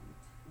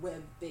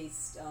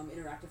web-based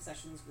interactive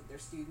sessions with their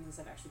students.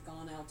 I've actually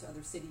gone out to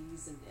other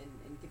cities and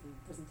given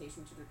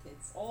presentations to their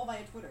kids, all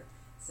via Twitter.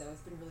 So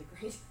it's been really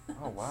great.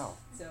 Oh, wow.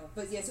 So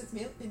it's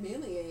been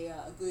mainly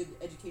a good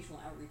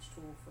educational outreach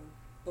tool for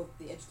both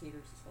the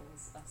educators as well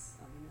as us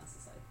on the NASA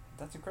side.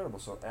 That's incredible.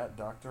 So @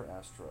 Dr.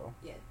 Astro.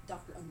 Yeah,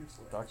 Dr. _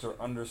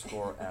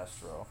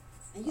 Astro.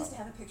 I used to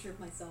have a picture of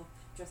myself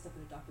dressed up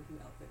in a Doctor Who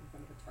outfit in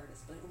front of a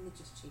TARDIS, but I only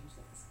just changed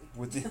that this week.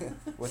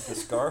 With the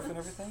scarf and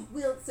everything?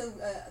 Well, so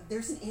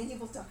there's an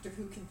annual Doctor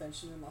Who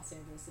convention in Los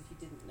Angeles, if you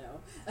didn't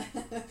know,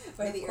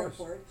 by the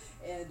airport,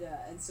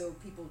 and so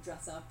people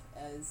dress up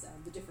as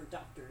the different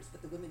doctors,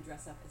 but the women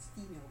dress up as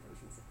female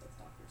versions of those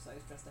doctors. So I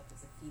was dressed up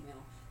as a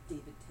female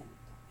David Tennant.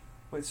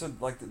 Wait, so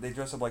they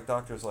dress up like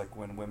doctors, like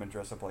when women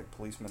dress up like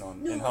policemen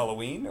in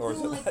Halloween, or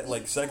is it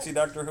like sexy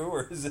Doctor Who,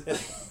 or is it?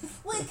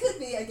 Well, it could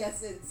be. I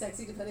guess it's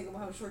sexy depending on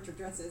how short your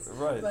dress is.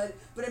 Right. But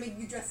I mean,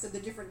 you dress to the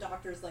different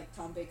doctors. Like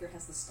Tom Baker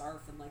has the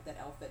scarf and like that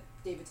outfit.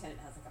 David Tennant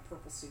has like a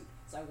purple suit,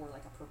 so I wore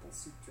like a purple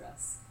suit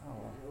dress and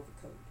an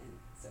overcoat, and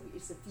so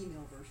it's a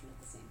female version of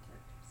the same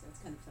character. So it's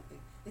kind of something.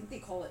 I think they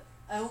call it.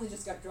 I only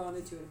just got drawn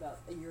into it about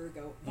a year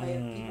ago by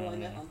people I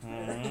met on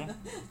Twitter.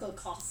 It's called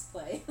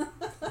cosplay,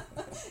 but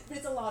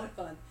it's a lot of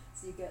fun.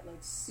 So you get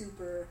like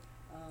super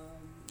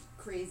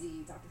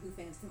crazy Doctor Who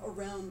fans from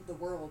around the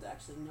world,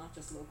 actually, not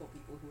just local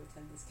people who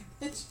attend this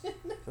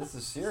convention. This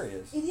is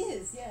serious. It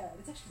is, yeah.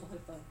 It's actually a lot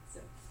of fun. So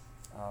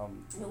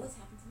it always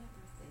happens on my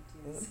birthday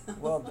too. So.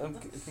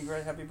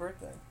 Well, happy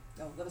birthday.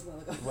 Oh, that was a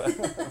while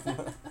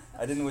ago.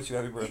 I didn't wish you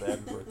happy birthday.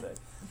 Happy birthday.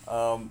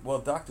 Well,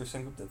 Dr.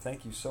 Sengupta,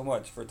 thank you so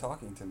much for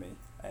talking to me,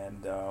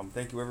 and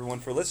thank you everyone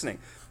for listening.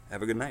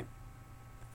 Have a good night.